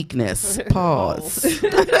and uniqueness. Pause.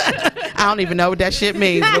 I don't even know what that shit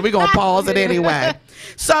means, but we're going to pause it anyway.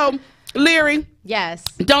 So, Lyri. Yes.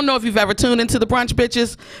 Don't know if you've ever tuned into the Brunch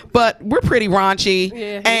Bitches, but we're pretty raunchy.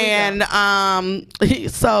 Yeah,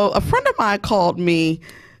 and so a friend of mine called me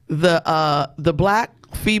the black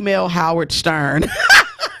female Howard Stern.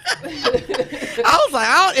 I was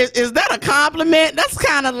like, is that a compliment? That's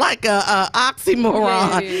kind of like a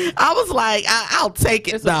oxymoron. Yeah. I was like, I'll take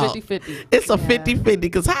it, though. It's a 50-50. It's a 50-50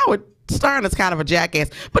 because Howard Stern is kind of a jackass.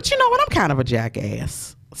 But you know what? I'm kind of a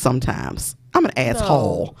jackass sometimes. I'm an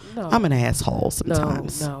asshole. No. I'm an asshole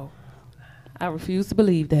sometimes. No. I refuse to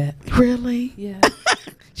believe that. Really? Yeah.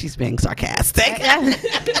 She's being sarcastic.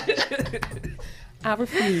 I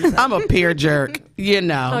refuse. I'm a peer jerk, you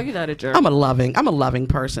know. No, you're not a jerk. I'm a loving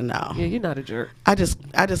person though. Yeah, you're not a jerk. I just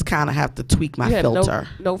kind of have to tweak my filter.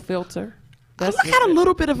 No filter. I got a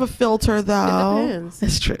little bit of a filter though. It depends.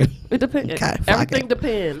 It's true. It depends. Okay, Everything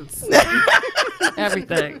depends.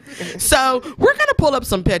 Everything. So we're gonna pull up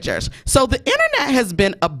some pictures. So the internet has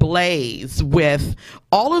been ablaze with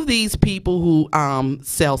all of these people who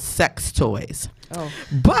sell sex toys. Oh.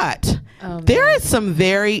 But there is some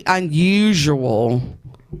very unusual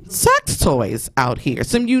sex toys out here.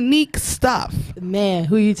 Some unique stuff. Man,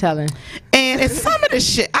 who you telling? And it's some of the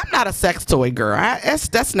shit. I'm not a sex toy girl.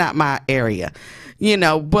 That's not my area, you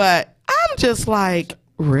know. But I'm just like,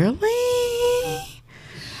 really?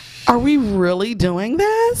 Are we really doing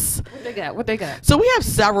this? What they got? So we have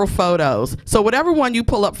several photos. So whatever one you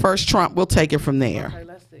pull up first, Trump, we'll take it from there. Okay,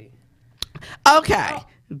 let's see. Okay.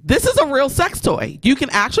 This is a real sex toy. You can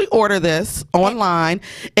actually order this online,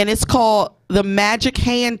 and it's called the Magic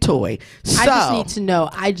Hand Toy. So, I just need to know.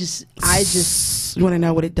 I just. You want to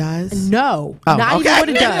know what it does? No, Oh, not okay. even what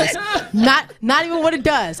it does. Not even what it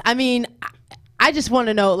does. I mean, I just want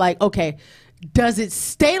to know. Like, okay, does it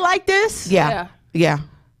stay like this? Yeah.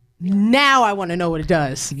 Now I want to know what it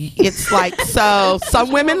does. It's like, so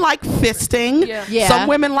some women like fisting, Yeah. some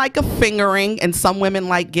women like a fingering, and some women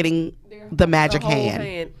like getting the magic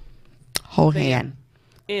hand. Whole hand.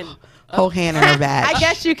 Whole hand in her bag. I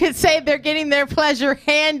guess you could say they're getting their pleasure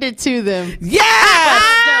handed to them. Yes!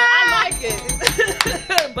 I like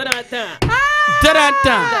it. But I'm done.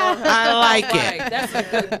 Dun-dun-dun. I like Right. it. That's a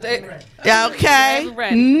good thing. Okay. Never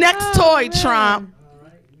ready. Next toy, Trump.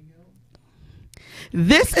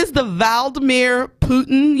 This is the Vladimir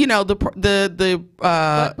Putin. You know,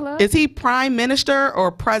 is he prime minister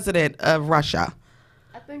or president of Russia?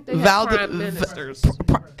 I think they have prime ministers.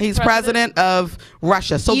 He's president of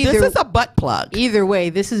Russia. So this Either- is a butt plug. Either way,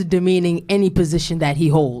 this is demeaning any position that he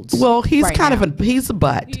holds. Well, he's right kind now. of he's a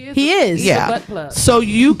butt. He is. Yeah. butt plug. So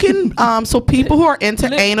you can so people who are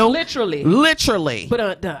into anal Literally. literally But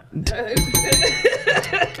I'm done.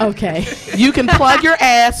 Okay. you can plug your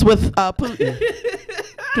ass with Putin. You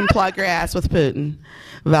can plug your ass with Putin.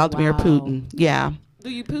 Vladimir Wow. Putin. Yeah. Do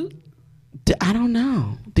you poop? I don't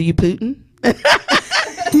know. Do you Putin?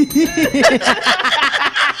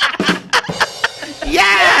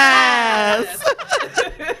 Yes.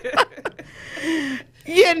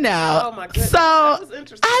 You know. Oh my goodness. So That was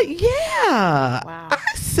interesting. Wow. I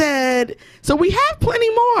said, so we have plenty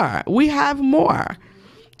more. We have more.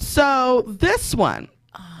 So this one,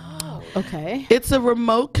 Okay. it's a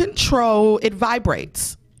remote control. It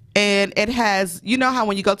vibrates. And it has, you know how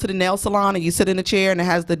when you go to the nail salon and you sit in a chair and it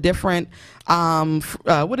has the different,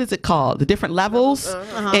 what is it called? The different levels.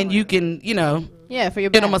 And you can, you know, Yeah, for your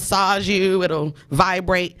back. it'll massage you, it'll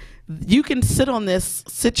vibrate. You can sit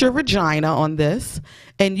your vagina on this,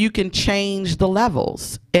 and you can change the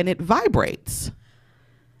levels, and it vibrates.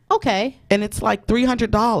 Okay. And it's like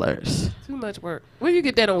 $300. Too much work. Where you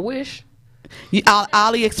get that on Wish?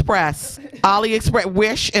 AliExpress,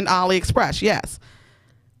 Wish and AliExpress, yes.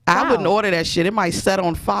 I Wow. wouldn't order that shit. It might set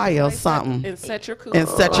on fire or something. And set your cougar. And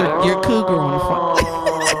set your cougar on the front.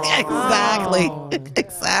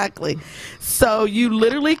 Exactly. So you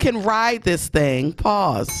literally can ride this thing.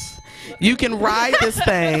 Pause. You can ride this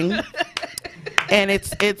thing, and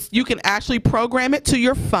it's you can actually program it to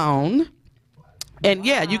your phone. And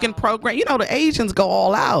yeah, you can program. You know, the Asians go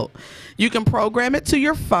all out. You can program it to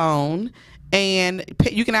your phone, and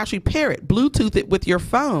you can actually pair it, Bluetooth it with your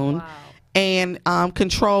phone, and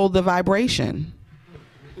control the vibration.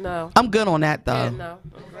 No. I'm good on that though. Yeah, no.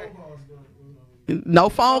 Okay. No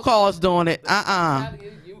phone calls doing it.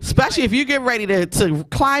 Especially if you get ready to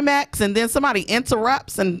climax and then somebody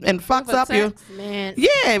interrupts and fucks up you. Man.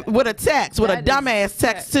 Yeah, with a text, with a That dumbass is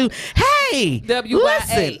text too. Hey,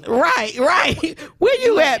 WYA. listen, right. Where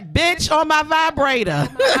you at, bitch? On my vibrator.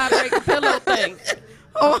 Vibrating pillow thing.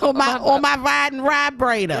 on my riding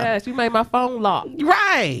vibrator. Yes, you made my phone lock.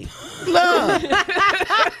 Right. Look,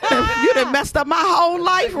 you done messed up my whole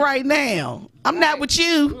life right now. I'm not with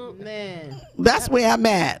you. Man. That's where I'm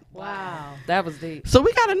at. Wow. That was deep. So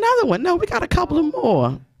we got another one. No, we got a couple of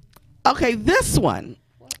more. Okay, this one.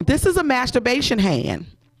 This is a masturbation hand.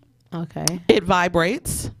 Okay. It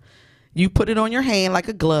vibrates. You put it on your hand like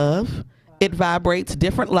a glove. It vibrates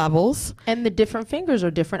different levels. And the different fingers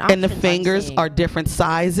are different And the options, I'm fingers seeing. are different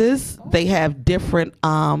sizes. They have different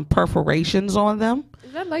perforations on them.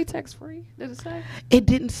 Is that latex free? Did it say? It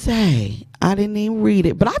didn't say. I didn't even read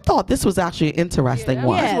it. But I thought this was actually an interesting that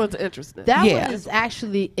one. Yeah. one's interesting. That Yeah. one is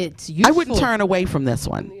actually, it's useful. I wouldn't turn away from this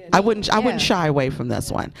one. I wouldn't shy away from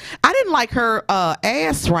this one. I didn't like her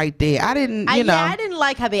ass right there. I didn't, you know. Yeah, I didn't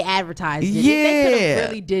like how they advertised it. They could Yeah. have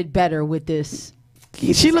really did better with this.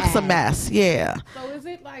 She looks a ad. mess. Yeah. So is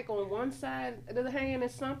it like on one side of the hand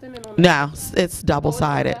is something and on No, it's double the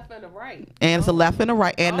sided. left and the right? And it's a left and a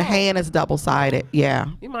right. And the hand is double sided. Yeah.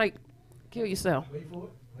 You might kill yourself. Wait for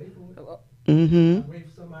it. Mm-hmm. Wait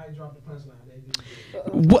for somebody to drop the punchline.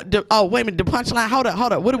 Wait a minute. The punchline. Hold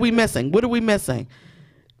up. What are we missing?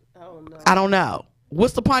 Oh no. I don't know.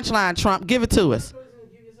 What's the punchline, Trump? Give it to us.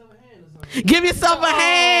 Give yourself a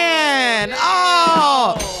hand.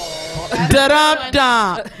 Oh.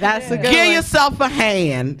 Da-dum-dum. That's a good Give one. yourself a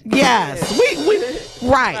hand. Yes.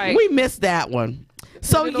 Right. We missed that one.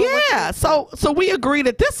 So Put it on yeah. So we agree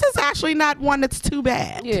that this is actually not one that's too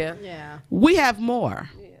bad. Yeah. Yeah. We have more.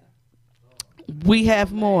 Yeah. We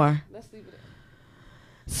have more. Let's leave it.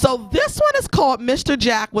 So this one is called Mr.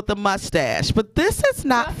 Jack with the mustache, but this is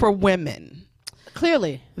not for women.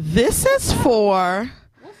 clearly. This is for.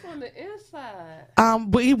 What's on the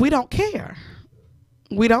inside? We don't care.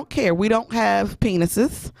 We don't care. We don't have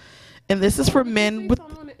penises, and this is for men with.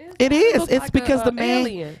 It is. Looks It's like because a the man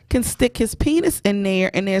alien. can stick his penis in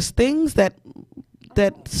there, and there's things that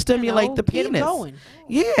stimulate the get 'em penis. going.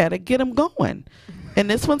 Yeah, to get him going. And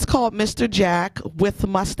this one's called Mr. Jack with a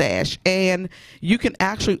mustache, and you can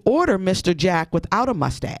actually order Mr. Jack without a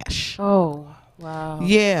mustache. Oh, wow.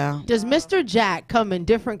 Yeah. Does Mr. Jack come in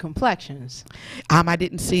different complexions? I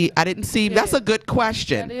didn't see. That's a good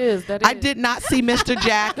question. That is. I did not see Mr.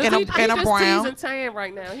 Jack in a just brown. tease and tan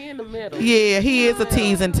right now. He in the middle. Yeah, he is a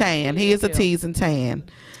tease and tan. He is a tease and tan.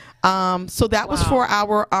 So that was for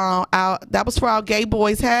our gay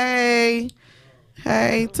boys.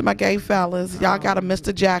 Hey, to my gay fellas, y'all got a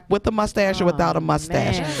Mr. Jack with a mustache or without a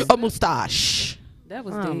mustache? man. A mustache. That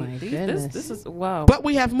was Oh, deep. my These- goodness. This is wow. But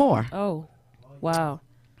we have more. Oh, wow.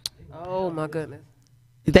 Oh my goodness.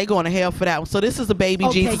 They going to hell for that one. So this is a baby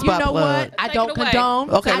Okay, Jesus you butt know plug. what? I Take don't it away. condone.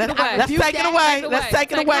 Okay, Take let's it away. take it Take away. it Let's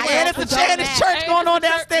take it Take away. it away. And it's a church, Don't church going on the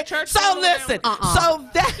downstairs. church So going on listen. down. So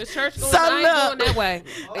that. The church going, So I ain't look. going that way.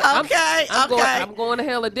 Okay. I'm going to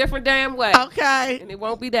hell a different damn way. Okay. And it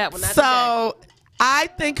won't be that one. Not So I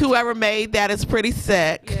think whoever made that is pretty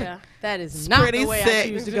sick. today. Yeah. That is not Pretty the way I sick.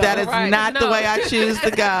 choose to go. That is Right. not the No. way I choose to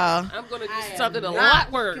go. I'm going to do something a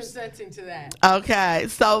lot worse. Consenting to that. Okay,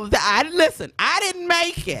 so listen. I didn't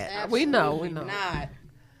make it, We know. Not.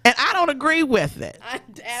 and I don't agree with it.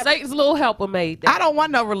 Satan's little helper made that. I don't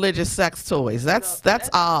want no religious sex toys. That's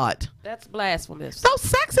odd. That's blasphemous. No,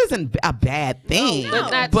 sex isn't a bad thing,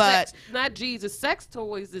 But but sex, not Jesus. Sex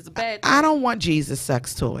toys is a bad. I don't want Jesus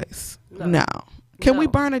sex toys. No. Can we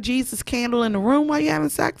No. burn a Jesus candle in the room while you're having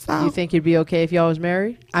sex? Though? You think it'd be okay if y'all was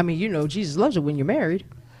married? I mean, Jesus loves it when you're married.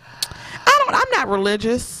 I'm not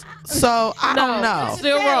religious, so I don't know. It's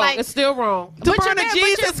still Yeah, wrong. like- It's still wrong. To burn a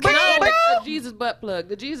Jesus No, candle? a Jesus butt plug.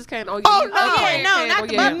 The Jesus candle. Oh, no. Yeah, no, not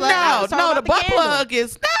the butt plug. No, Sorry the about the butt candle. plug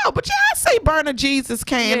is no. But I say burn a Jesus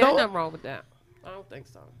Yeah, candle. ain't nothing wrong with that. I don't think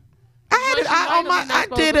so. I had it. Once you light 'em, you're not I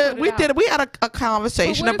supposed did to it. put We it did out. it. We had a But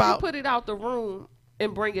conversation what about. if you put it out the room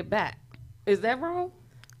and bring it back? Is that wrong?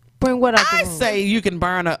 Bring what up? I say you can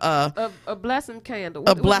burn a blessing candle.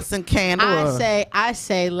 blessing candle. I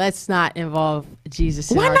say let's not involve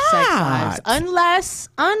Jesus in Why our sex not? lives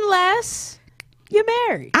unless you're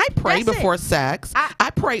married. I pray That's it. before sex.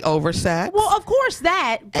 I pray over sex. Well, of course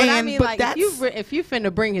that, but I And- mean, but like that's- if you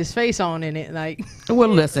finna bring his face on in it, like Well,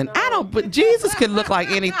 listen, I don't. But Jesus can look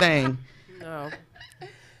like anything, No.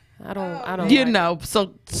 I don't. you like it. know.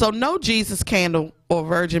 So no Jesus candle or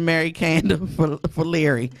Virgin Mary candle for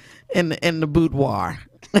Lyri in the boudoir.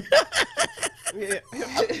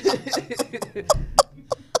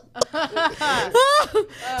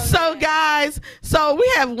 So guys,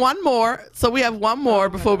 we have one more.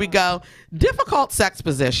 Before we go. Difficult sex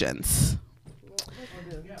positions.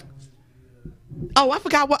 Oh, I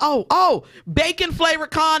forgot what. Oh, bacon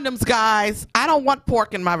flavored condoms, guys. I don't want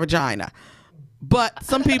pork in my vagina, but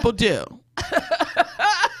some people do.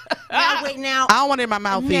 now wait now. I don't want it in my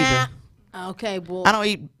mouth either. Okay, well, I don't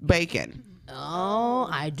eat bacon. oh,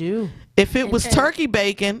 I do. If it was turkey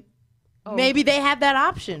bacon, Maybe they have that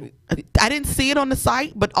option. I didn't see it on the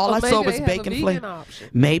site, but all I Or saw maybe was they have a bacon vegan flavor. option.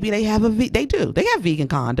 Maybe they have they do. They have vegan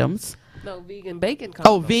condoms. No, vegan bacon. Oh,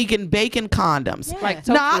 condom. vegan bacon condoms. Yeah. Like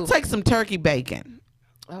No, I'll tofu. take some turkey bacon.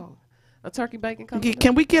 Oh, a turkey bacon condom.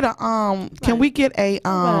 Can we get a Can we get a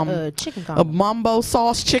Chicken a condom. mumbo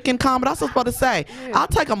sauce chicken condom? That's what I was about to say. I'll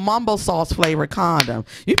take a mumbo sauce flavored condom.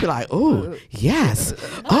 You'd be like, oh, yes.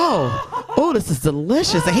 Oh, this is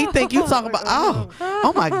delicious. And he think you talking about,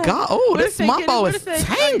 oh my God. Oh, this mumbo is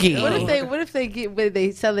tangy. What if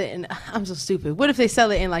they sell it in? I'm so stupid. What if they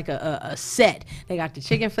sell it in like a set? They got the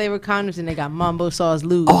chicken flavored condoms and they got mumbo sauce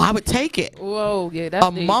lube. Oh, I would take it. Whoa, yeah, that's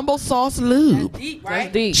A deep. mumbo sauce lube. deep,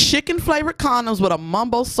 That's deep. Chicken flavored condoms with a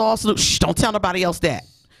mumbo sauce lube. Shh, don't tell nobody else that.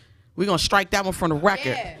 We're going to strike that one from the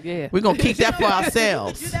record. Yeah. We're going to keep that for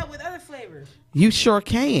ourselves. that with other flavors. You sure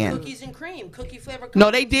can. And cream, cookie flavored. No,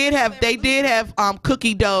 they did have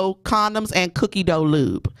cookie dough condoms and cookie dough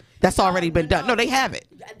lube. That's already been done. No, they have it.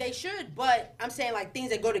 They should, but I'm saying like things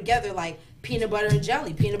that go together, like peanut butter and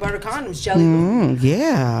jelly, peanut butter condoms, jelly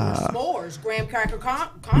Yeah. s'mores, graham cracker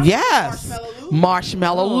condoms, Yes. marshmallow lube.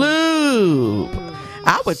 Marshmallow lube.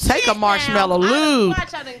 I would take a marshmallow lube.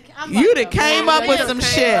 You done came up with some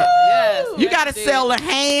shit. Yes, You that's got to deep. sell the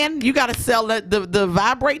hand. You got to sell the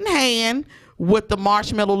vibrating hand with the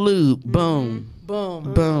marshmallow lube. Boom.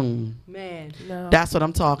 Boom, Boom. man. No, That's what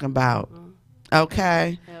I'm talking about.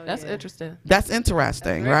 Okay. that's interesting. That's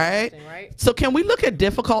interesting, right? Interesting, right? So can we look at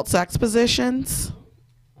difficult sex positions?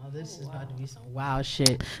 Oh, this is about to be some wild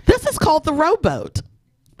shit. This is called the rowboat.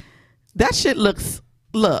 That shit looks.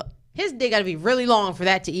 Look. His dick got to be really long for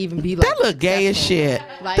that to even be like. That look gay as shit.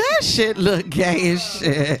 Like- That shit look gay as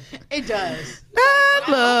shit. It does. That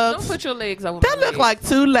Don't looks. put your legs over. That my look legs. like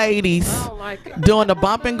two ladies I don't like it. doing the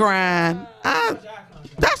bump and grind.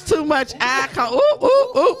 That's too much icon. Ooh,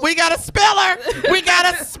 ooh, ooh. We got a spiller. We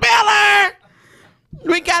got a spiller.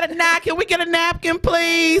 We got a napkin. Can we get a napkin,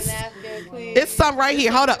 please? It's some right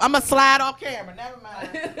here. Hold up. I'm going to slide off camera. Never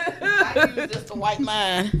mind. I use this to wipe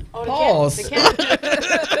mine. Pause.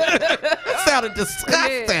 That sounded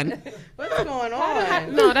disgusting. What's going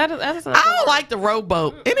on? No, that's not. I don't like the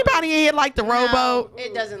rowboat. Anybody in here like the rowboat?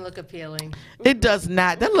 It doesn't look appealing. It does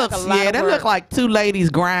not. That looks, a lot yeah, of that work. look like two ladies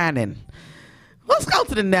grinding. Let's go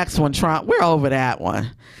to the next one, Trump. We're over that one.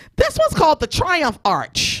 This one's called the Triumph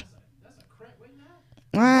Arch.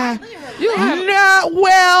 No,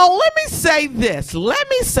 well, let me say this.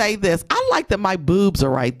 I like that my boobs are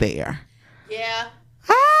right there. Yeah.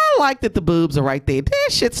 I like that the boobs are right there.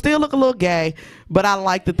 This shit still look a little gay, but I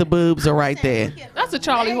like that the boobs are right there. That's a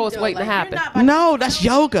Charlie horse waiting to happen. No, that's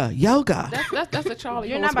yoga. That's a Charlie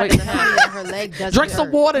You're horse not about waiting to to tell me happen. that her leg doesn't Drink some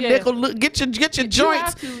hurt. water, Yeah. nickel. Look, get your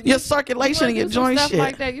joints, your circulation, and your joint stuff shit.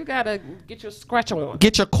 like that. You gotta get your scratch on.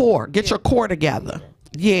 Get your core together.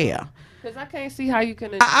 Yeah. Because I can't see how you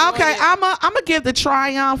can. Enjoy Okay, it. I'm gonna give the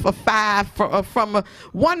Triumph a 5 from a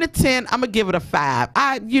 1 to 10. I'm gonna give it a 5.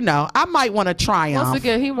 I might want a Triumph. Once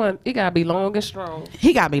again, he gotta be long and strong.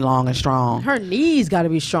 He got me long and strong. Her knees got to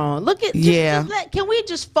be strong. Look at. Can we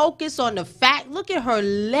just focus on the fact? Look at her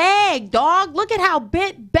leg, dog. Look at how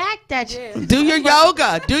bent back that. Do your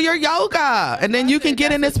yoga, and then you can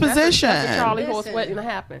get in this position. That's a Charlie horse Listen. waiting to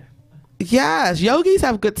happen. Yes, yogis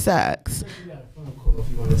have good sex.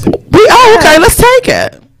 If you want to take Okay, let's take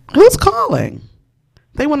it. Who's calling?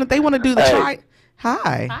 They want to do the Hey. try.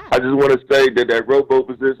 Hi. I just want to say that rowboat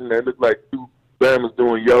position, that looked like two Bammers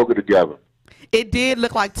doing yoga together. It did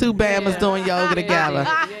look like two Bammers doing yoga together.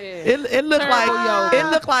 It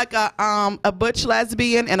looked like a butch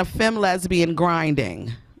lesbian and a femme lesbian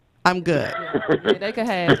grinding. I'm good. Yeah, they could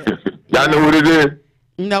have it. Y'all know what it is?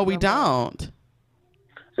 No, we don't.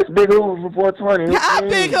 It's Big Hoover for 420. How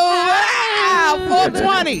big? Wow,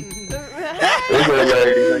 420. What's up,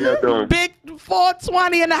 ladies? How y'all doing? Big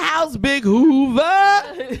 420 in the house. Big Hoover.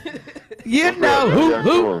 You know How y'all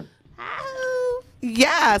who? doing?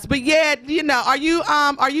 Yes, but yeah, are you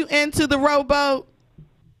into the rowboat?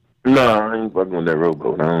 No, I ain't fucking with that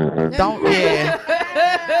rowboat.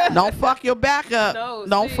 Don't fuck your back up. No,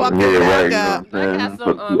 Don't see. fuck Yeah, your right, back up. you know what I'm Like saying? have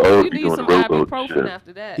some, Fuck you old, you you need doing some the rowboat ibuprofen shit.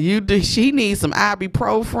 after that. You do. She needs some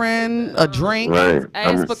ibuprofen, a drink. Right.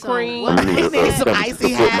 Ask for cream. I'm gonna You need some something icy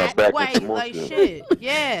to put my hat. back Wait, into like motion. shit.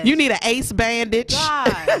 Yeah. You need an ace bandage. God.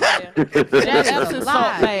 That Epsom salt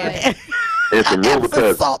Lie. bath. And some Epsom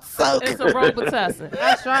Robitussin. salt soak. And some Robitussin.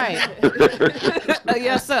 That's right.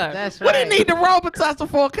 Yes, sir. That's What do right. you need the Robitussin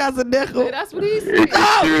for, cousin Nickel? That's what he It said.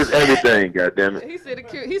 cures everything, goddammit. He said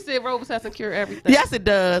Robitussin cure everything. Yes, it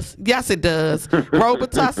does.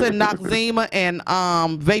 Robitussin, Noxzema, and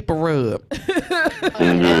Vapor Rub.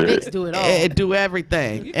 And Vicks do it all. It do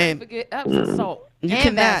everything. You can't And forget Epsom salt. you And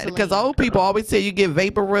cannot, Vaseline. because old people always say you get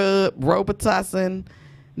Vapor Rub, Robitussin,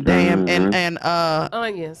 and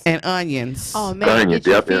onions. Oh man, Onion, get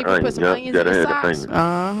your definitely fever, put some onion. onions Yeah, in your gotta have the socks.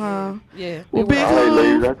 onion. Yeah. Well, Big All right,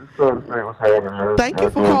 ladies, Hoof, I just thought to say what's happening, man. thank you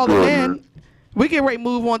That's for what's calling good, in. man. We get ready to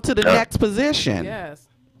move on to the Yeah. next position. Yes.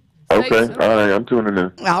 Okay, Thanks. all right, I'm tuning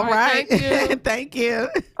in. All right. Thank you. Thank you.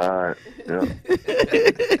 All right, yeah.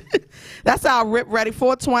 That's our Rip Ready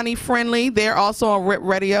 420 friendly. They're also on Rip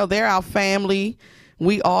Radio. They're our family.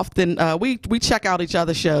 We often we check out each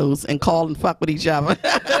other's shows and call and fuck with each other.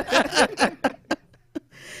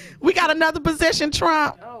 We got another position,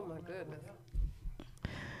 Trump. Oh my goodness.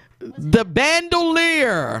 The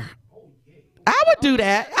bandolier. I would do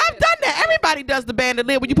that. I've done that. Everybody does the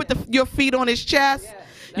bandolier when you put your feet on his chest.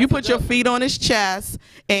 You put your feet on his chest,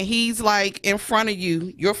 and he's like in front of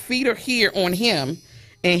you. Your feet are here on him,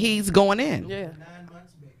 and he's going in. Yeah.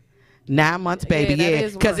 9 months, baby. Yeah, that Yeah,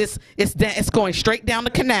 is because one. it's going straight down the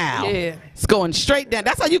canal. Yeah. It's going straight down.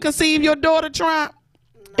 That's how you conceive your daughter, Trump,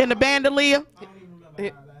 in the bandolier.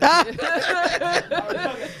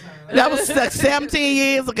 That was like 17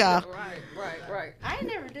 years ago. Right. I ain't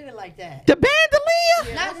never did it like that. The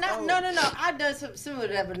bandolier. No. I done something similar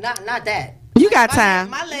to that, but not that. You got time.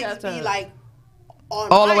 My legs got be time. like on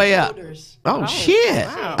All my the way up. shoulders. Oh, shit.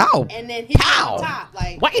 wow. Oh. And then hit Pow. on top,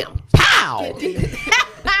 like. Wham. Pow.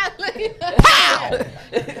 Pow.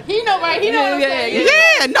 He know, right? He know what I'm saying.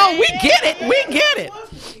 Yeah, no, we get it. We get it.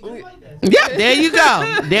 Yeah, there you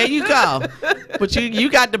go. There you go. But you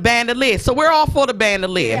got the bandolier. So we're all for the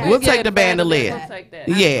bandolier. We'll take the bandolier. We'll take that.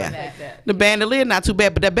 Yeah. The bandolier not too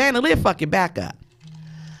bad, but that bandolier fuck your back up.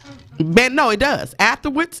 No, it does.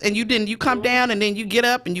 Afterwards, and you come down and then you get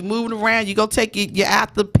up and you moving around, you go take your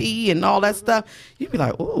after pee and all that stuff. You be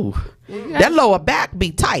like, ooh, that lower back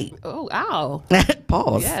be tight. Oh, ow.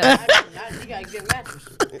 Pause. Yeah. You got a good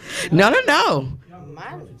mattress. No.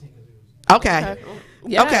 Mine. Okay.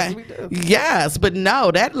 Yes, Okay. we do. Yes, but no,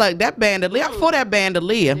 that bandolier. I'm for that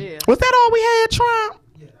bandolier. Yeah. Was that all we had, Trump?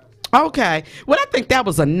 Okay. Well, I think that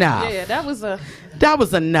was enough. Yeah, that was That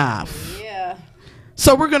was enough. Yeah.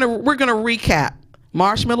 So we're gonna recap: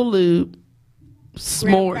 marshmallow lube,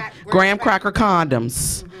 graham cracker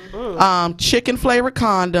condoms, chicken flavored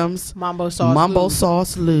condoms, Mambo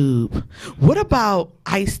sauce lube. What about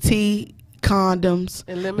iced tea condoms,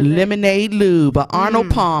 And lemonade lube, Arnold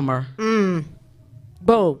Palmer? boom.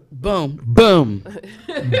 Boom, boom,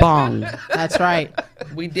 bong. That's right.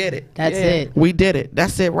 We did it. That's it. We did it.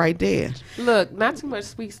 That's it right there. Look, not too much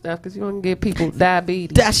sweet stuff because you want to give people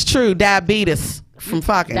diabetes. That's true. Diabetes from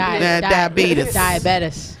fucking diabetes.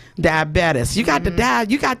 Diabetes. You got the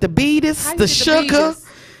you got the beatus, How you the get the sugar. beatus?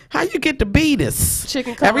 How you get the beatus?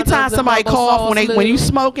 Chicken Every time condoms and somebody Mambo cough sauce when you lube.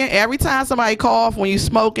 smoking, every time somebody cough when you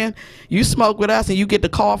smoking, you smoke with us and you get the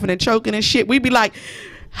coughing and choking and shit. We be like,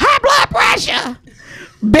 high blood pressure,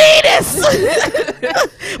 beatus,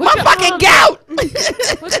 my fucking gout.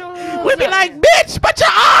 Put your arms We be up. like, bitch, put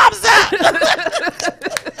your arms up.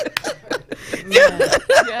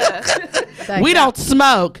 Yeah. We don't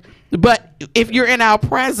smoke, but if you're in our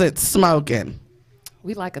presence smoking,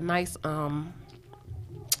 We like a nice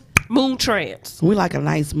moon trance. we like a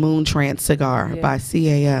nice moon trance cigar by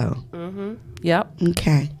CAO. Yep.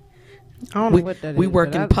 Okay. I don't know what that is. We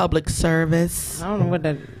work but in public service, I don't know what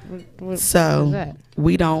that. What so is that?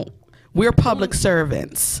 we're public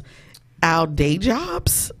servants. Our day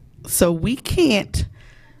jobs, so we can't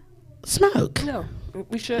smoke No,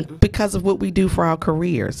 we shouldn't. because of what we do for our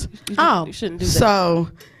careers. Oh. You shouldn't do that. So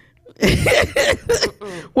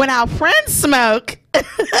when our friends smoke,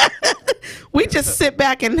 we just sit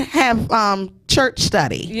back and have church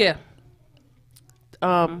study. Yeah.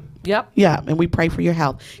 Yep. Yeah, and we pray for your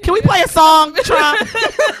health. Can we play a song, Trump?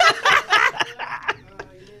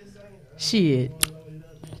 Shit.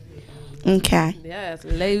 Okay. Yes.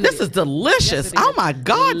 Loaded. This is delicious. Yes, it is. Oh my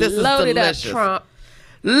God, this Load is it up, delicious. Trump.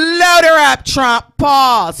 Load her up, Trump.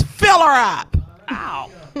 Pause. Fill her up.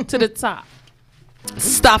 Ow. To the top.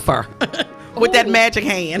 Stuff her with that Ooh. magic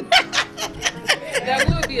hand. That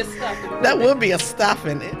would be a stuffing. That would be a stuff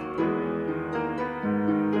in it.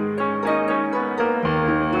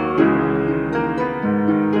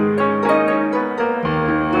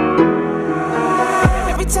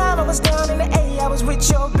 Every time I was down in the A, I was with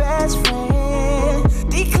your best friend.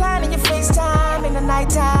 Declining your FaceTime in the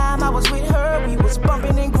nighttime. I was with her, we was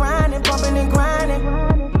bumping and grinding, bumping and grinding.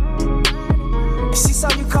 And she saw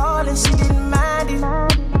you calling, she didn't mind it.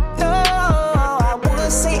 No, I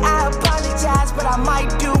would say I apologize, but I might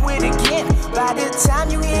do it again. By the time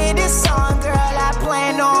you hear this song, girl, I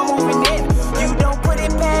plan on moving in. You don't put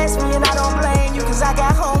it past me, and I don't blame you, cause I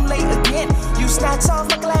got home late again. You snatch off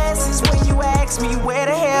my glasses when you ask me where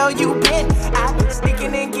the hell you been. I've been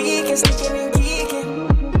sneaking and geeking, sneaking and geeking,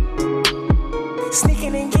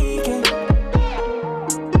 sneaking and geeking,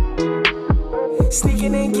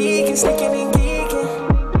 sneaking and geeking, sneaking and geeking,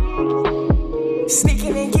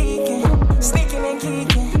 sneaking and geeking, sneaking and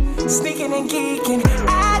geeking, sneaking and geeking.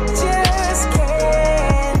 I just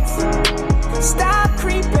can't stop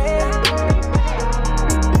creeping.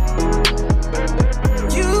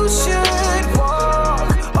 You should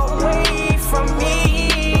walk away from me.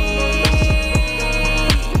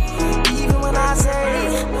 Even when I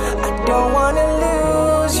say I don't wanna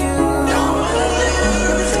lose you.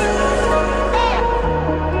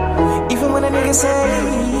 Even when a nigga say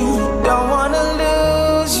don't wanna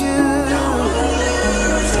lose you.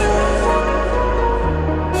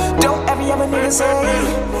 Don't every nigga say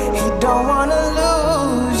he don't wanna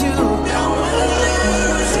lose you.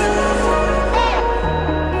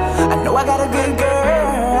 I know I got a good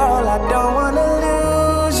girl, I don't wanna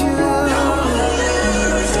lose you.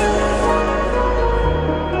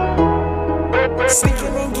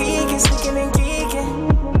 Sneaking and geeking, sneaking and geeking,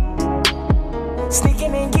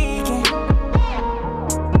 sneaking and geeking,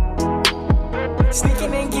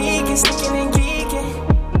 sneaking and geeking, sneaking and geeking,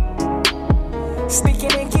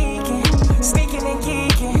 sneaking and geeking, sneaking and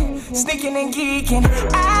geeking, sneaking and geeking.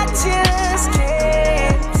 I just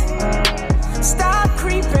can't stop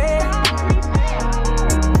creeping.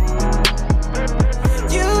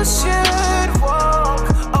 You should walk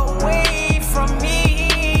away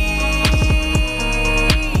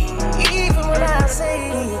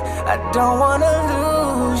don't wanna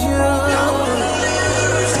lose you.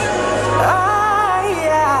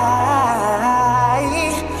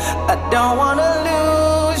 I don't wanna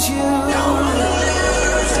lose you.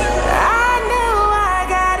 I know I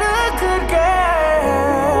got a good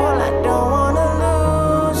girl. I don't wanna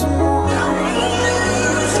lose you. No,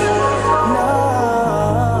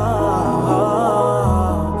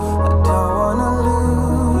 I don't wanna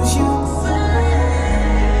lose you.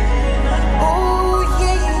 Oh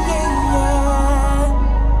yeah, yeah, yeah.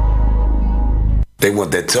 They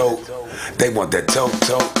want that toe. They want that toe.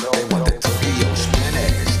 They want that Tokyo spinach.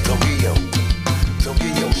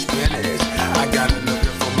 Tokyo spinach. I got her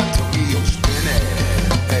looking for my Tokyo spinach.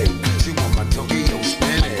 Hey, she want my Tokyo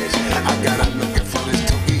spinach. I got her looking for this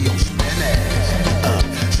Tokyo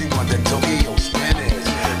spinach. She want that Tokyo spinach.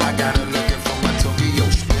 I got her looking for my Tokyo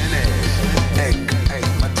spinach. Hey,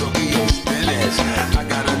 my Tokyo spinach. I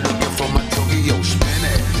got her looking for my Tokyo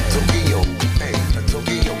spinach. Tokyo, hey, my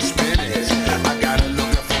Tokyo spinach. I got her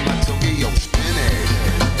looking for my Tokyo spinach.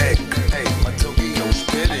 Hey, my Tokyo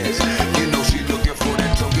spinach. You know she looking for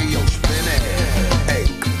that Tokyo spinach. Hey,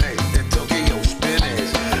 that Tokyo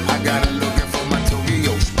spinach. I got her looking for my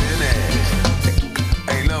Tokyo spinach.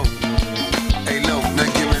 Hey, low, now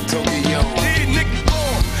give it Tokyo. These niggas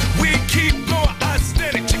born, we keep blowing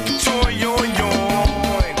aesthetic, chicken joy, yoin.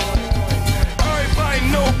 Everybody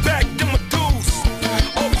know back to my dudes.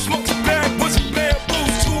 Always smoking bad, was a bad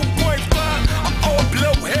booze. 2.5, I'm all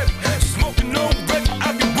below heavy. Smoking no red, I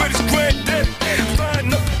be with his granddaddy.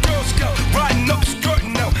 Flying up the Girl Scout, riding up the skirt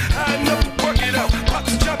now. High enough to work it out.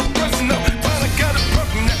 Pops chopping pressing up. Finally got it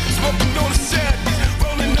working now. Smoking on the side,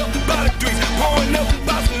 rolling up by the threes, pouring up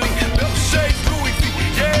Vaseline. Belt shades, Louis V.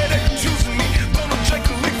 Yeah, they choosing me. But I'm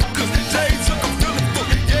drinking liquor, cause days look I'm feeling full.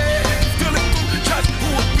 Yeah, feeling full. Shots who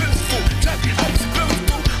are feeling full. Shots I was feeling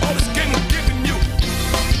full. All this game I'm giving you.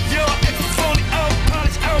 Y'all extra phony, I don't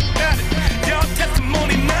polish, I don't got it. Y'all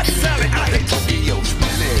testimony, not solid. I hate Tokyo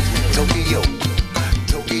spinach. Tokyo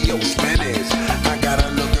spinach. I got her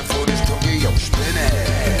looking for this Tokyo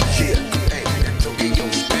spinach. Yeah, that Tokyo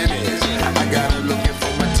spinach. I got her looking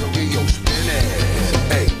for my Tokyo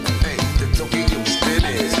spinach. Hey, the Tokyo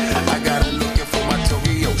spinach. I got her looking for my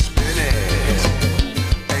Tokyo spinach.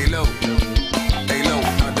 Hey, low,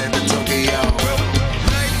 now that the Tokyo.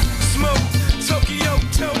 Light, smoke, Tokyo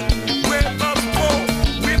toe. Where I was born,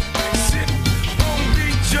 whip, sit, Long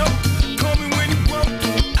Beach up. Call me when you want,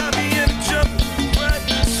 I be in the jump. Right,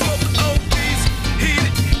 smoke OBs, heat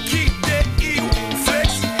it, keep that evil flex.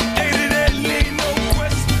 Ain't it that lean, no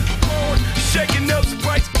question. On, shaking up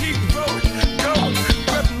sprites, keep rolling, going.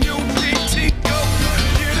 Reppin' UPT, go.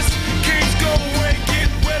 Get us, kings go away, get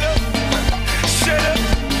wet up. Shut up.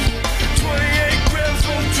 28 grams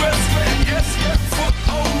on dress, yes, foot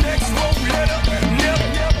on next, won't let up, never,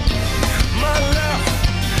 my life,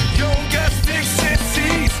 you don't got sticks and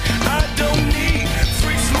seeds, I don't need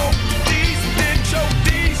free smoke these, then choke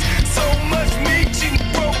these, so much meat, she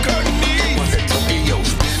broke her knees. Want that Tokyo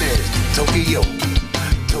spinach.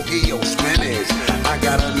 Tokyo spinach. I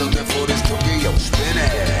got her looking for this Tokyo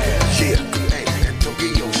spinach. Yeah, that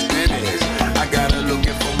Tokyo spinach. I got her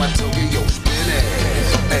looking for my Tokyo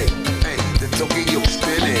spinach. Hey, the Tokyo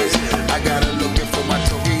spinach. I got her looking for my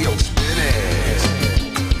Tokyo spinach.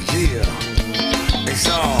 Yeah, it's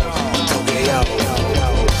all Tokyo.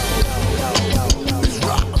 It's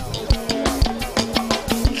rock.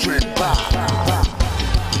 Trend pop.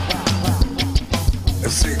 A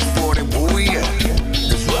 640 warrior.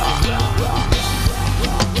 It's rock.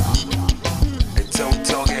 It's so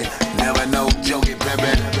talking, never know joking,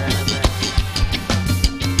 baby.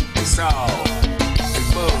 It's all.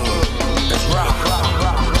 It's bug. It's rock.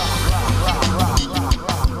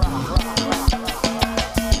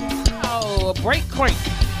 Oh, a break crank.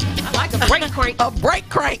 I like a break crank. A break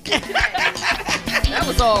crank. That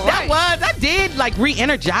was all right. That did like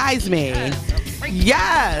re-energize me.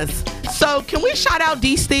 Yes. So can we shout out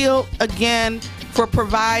D Steel again for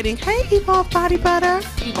providing? Hey, Evolve Body Butter.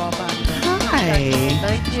 Evolve Body Butter. Hi.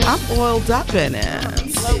 Thank you. I'm oiled up in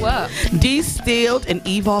it. Blow up. Distilled and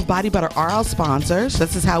Evolve Body Butter are our sponsors.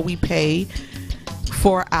 This is how we pay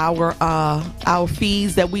for our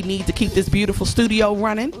fees that we need to keep this beautiful studio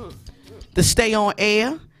running, to stay on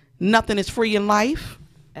air. Nothing is free in life.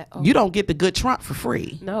 You don't get the good Trump for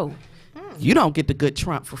free. No. You don't get the good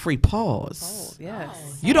Trump for free. Pause. Oh,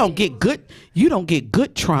 yes. You don't get good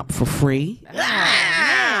Trump for free.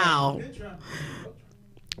 Wow.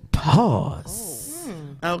 Pause.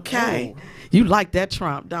 Okay. You like that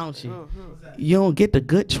Trump, don't you? You don't get the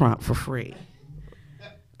good Trump for free.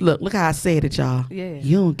 Look how I said it, y'all. Yeah.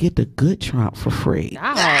 You don't get the good Trump for free.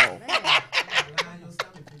 Ow.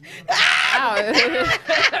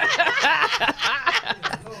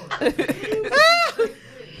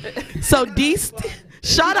 So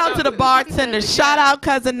shout out to the bartender. Shout out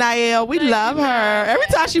cousin Nael. We love her. Every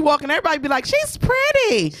time she walk in, everybody be like, she's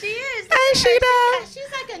pretty. She is. Ain't she though?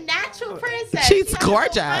 She's like a natural princess. She's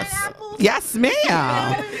gorgeous. Yes, ma'am.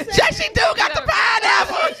 Yeah, she do got the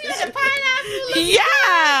pineapple. She got the pineapple.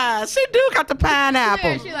 Yeah, she do got the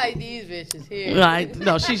pineapple. She like these bitches here. Right?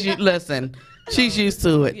 No, listen. She's used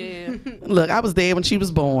to it. Yeah. Look, I was there when she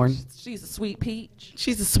was born. She's a sweet peach.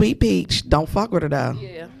 She's a sweet peach. Don't fuck with her though.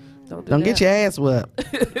 Yeah. Don't get your ass whipped.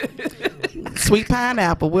 Sweet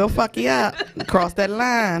pineapple will fuck you up. Cross that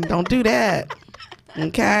line. Don't do that.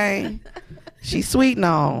 Okay? She's sweet and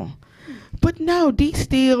all. But no, D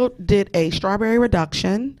Steel did a strawberry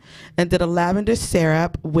reduction and did a lavender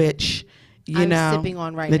syrup, which I'm sipping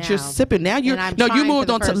on right now. That you're sipping. Now you moved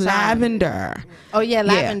on to lavender. Oh yeah,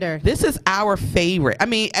 lavender. Yeah, this is our favorite. I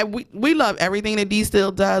mean, we love everything that D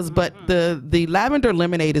Still does, but the lavender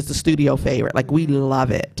lemonade is the studio favorite. Like we love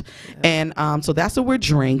it, and so that's what we're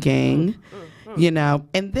drinking.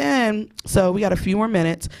 And then so we got a few more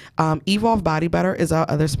minutes. Evolve Body Butter is our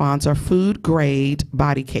other sponsor. Food grade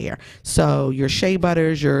body care. So your shea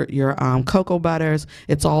butters, your cocoa butters,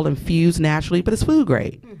 it's all infused naturally, but it's food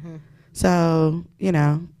grade. So,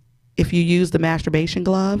 if you use the masturbation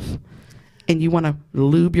glove and you want to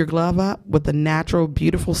lube your glove up with the natural,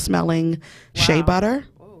 beautiful smelling shea butter,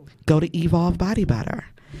 go to Evolve Body Butter.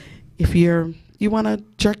 If you want to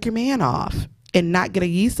jerk your man off and not get a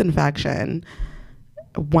yeast infection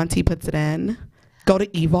once he puts it in, go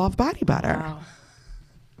to Evolve Body Butter. Wow.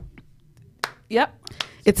 Yep.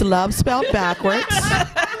 It's love spelled backwards.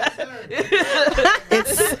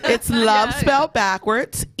 It's love spelled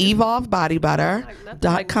backwards.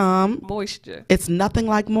 EvolveBodyButter.com. Moisture. It's nothing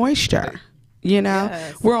like moisture.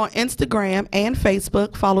 Yes. We're on Instagram and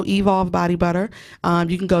Facebook. Follow Evolve Body Butter.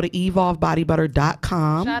 You can go to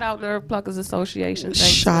evolvebodybutter.com. Shout out Nerve Pluckers Association.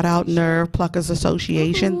 Shout out Nerve Pluckers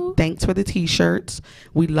Association. Woo-hoo. Thanks for the t-shirts.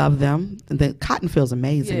 We love them. The cotton feels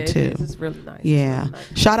amazing too. It's really nice. Yeah. Really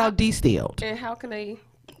nice. Shout out D Steeled. And how can they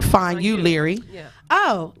find you, Lyri? Yeah.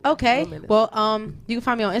 Oh, okay. Well, you can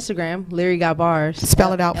find me on Instagram. Lyri Got Bars.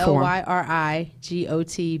 Spell it out for him.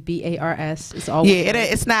 LYRIGOTBARS. It's all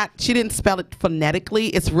it's not. She didn't spell it phonetically.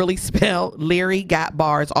 It's really spelled Lyri Got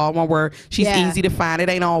Bars, all one word. She's easy to find. It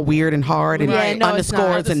ain't all weird and hard and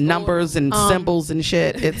underscores and numbers and symbols and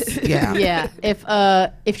shit. It's yeah.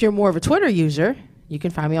 If you're more of a Twitter user, you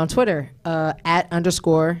can find me on Twitter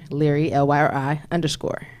 @_Lyri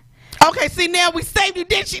LYRI_. Okay, see, now we saved you,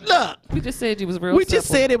 didn't she? Look. We just said you was real We simple. just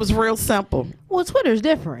said it was real simple. Well, Twitter's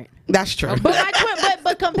different. That's true. But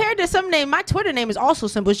but compared to some name, my Twitter name is also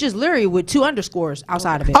simple. It's just Lyri with 2 underscores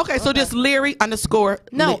outside of it. Okay, so just Lyri _ underscore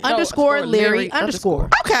Lyri _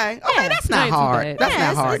 Okay, that's not hard. That's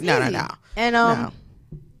not hard. No. And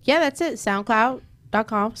that's it.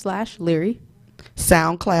 SoundCloud.com/Lyri.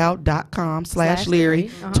 SoundCloud.com/Lyri.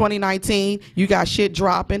 2019, you got shit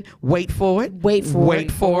dropping. Wait for it. Wait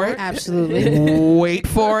for it. Absolutely. Wait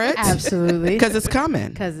for it. Absolutely. Because it's coming.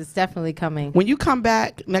 Because it's definitely coming. When you come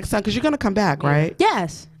back next time, because you're going to come back, right?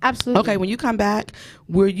 Yes, absolutely. Okay, when you come back,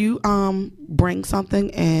 will you bring something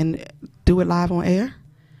and do it live on air?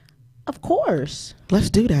 Of course. Let's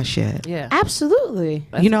do that shit. Yeah. Absolutely.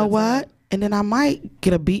 You know what? And then I might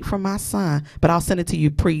get a beat from my son, but I'll send it to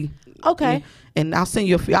you Okay. And I'll send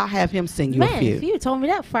you a few. I'll have him send you a few. If you told me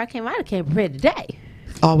that before I came out, I came prepared today.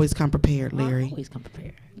 Always come prepared, Lyri. Always come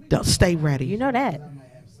prepared. Don't stay ready. You know that.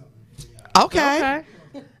 Okay.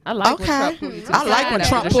 I like when Trump pull you to the I like side when after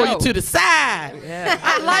Trump the pull show. you to the side. Yeah.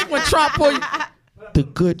 I like when Trump pull you. The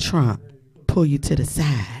good Trump pull you to the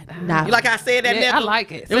side. Nah. You like I said that? Yeah, I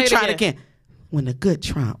like it. Let me Say it try it again. When the good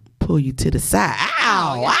Trump pull you to the side.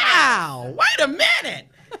 Ow! Wow! Wait a minute.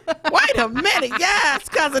 Wait a minute. Yes,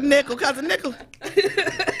 cousin Nickel.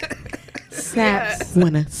 Snaps.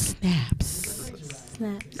 When it snaps.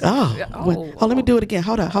 Oh, let me do it again.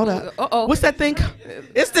 Hold up. Uh-oh. What's that thing?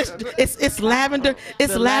 It's lavender.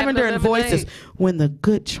 It's lavender and voices. When the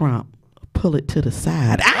good Trump pull it to the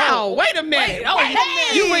side. Ow! Wait a minute.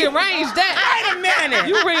 You rearranged that. Wait a minute.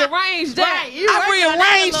 You rearranged that. I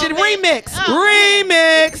rearranged it. Remix.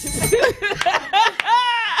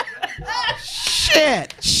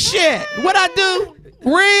 Shit. What I do?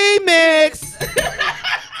 Remix.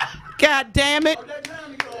 God damn it.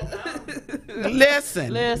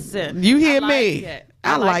 Listen. You hear me?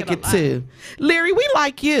 I like it too. Lyri, we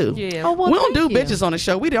like you. Yeah. Oh, well, we don't do thank you. bitches on the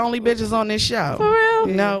show. We the only bitches on this show. For real?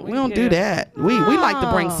 No, we don't do that. We like to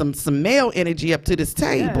bring some male energy up to this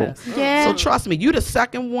table. Yeah. So trust me, you the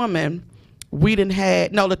second woman we didn't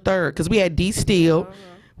had, no, the third, because we had D Steel,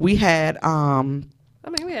 We had I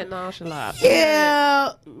mean, we had Nonchalant.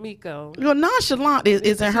 yeah. Miko. You know, Nonchalant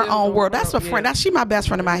is in her own world. That's a Yeah. friend. She my best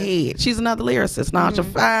friend in my head. She's another lyricist.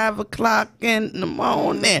 Nonchalant, 5 o'clock in the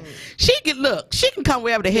morning. She can come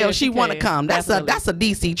wherever the hell Yeah, she she want to can. come. That's Definitely.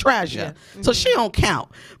 a DC treasure. So she don't count.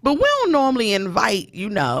 But we don't normally invite,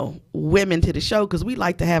 women to the show because we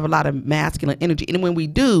like to have a lot of masculine energy. And when we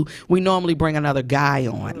do, we normally bring another guy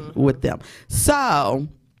on with them. So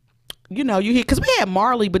you hear, because we had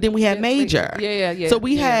Marley, but then we had Major. Yeah. So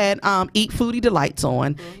we had Eat Foodie Delights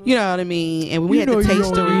on. You know what I mean? And we had the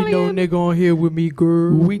tastery. no nigga on here with me,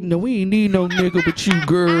 girl. We ain't need no nigga but you,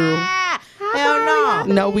 girl. Hell no.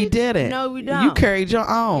 No, we didn't. No, we don't. You carried your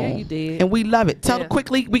own. Yeah, you did. And we love it. Tell Yeah. them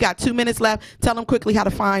quickly. We got 2 minutes left. Tell them quickly how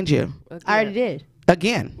to find you. I already did.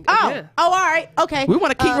 Again. Oh, all right. Okay. We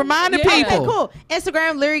want to keep reminding yeah. people. Okay, cool.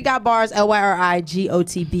 Instagram, Lyri Got Bars,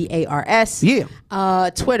 LYRIGOTBARS. Yeah.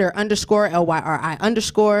 Twitter,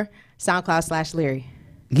 _LYRI_. SoundCloud /Lyri.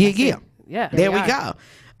 Yeah. Yeah. There we go.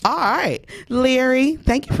 All right. Lyri,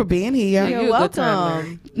 thank you for being here. You're You're a good time,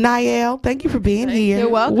 welcome. Niall, thank you for being here. You're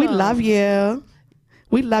welcome. We love you.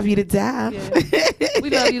 We love you to death. We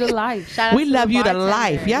love you to life. Shout out We to love the you to bartender.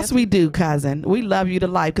 life. Yes, we do, cousin. We love you to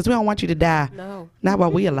life because we don't want you to die. No. Not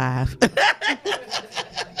while we alive.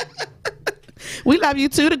 We love you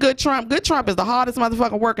too, the Good Trump. Good Trump is the hardest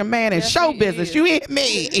motherfucking working man in Yes, show he business. is. You hear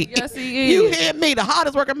me? Yes, he is. You hear me? The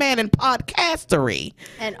hardest working man in podcastery.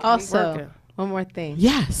 And also, working. one more thing.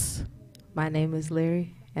 Yes. My name is Lyri,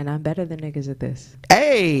 and I'm better than niggas at this.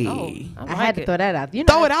 Hey. I had to throw that out.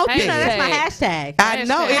 Throw it out You know, there. that's my hashtag. I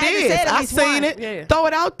know I it haven't is. said it at I least seen once. it. Yeah. Throw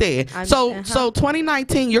it out there. So uh-huh. so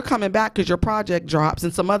 2019, you're coming back because your project drops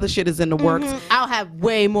and some other shit is in the works. I'll have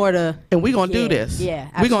way more to. And we're gonna do Yeah, this. yeah,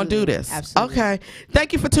 We're gonna do absolutely, this. absolutely. Okay.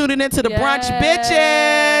 Thank you for tuning in to the Brunch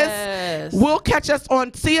Bitches. We'll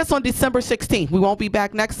see us on December 16th. We won't be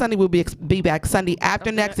back next Sunday. We'll be back Sunday after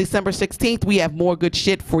next, December 16th. We have more good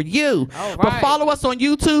shit for you. All But right. follow us on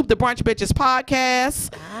YouTube, the Brunch Bitches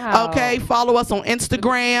Podcast. Wow. Okay. Follow us on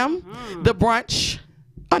Instagram, the Brunch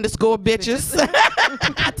 _bitches.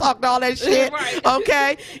 I talked all that shit. Right.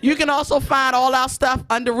 Okay. You can also find all our stuff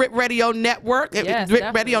under RIT Radio Network. Yes, RIT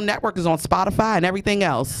definitely. Radio Network is on Spotify and everything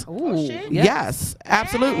else. Ooh. shit. Yes,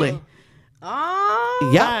 absolutely.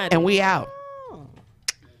 Oh. Yep. And we out.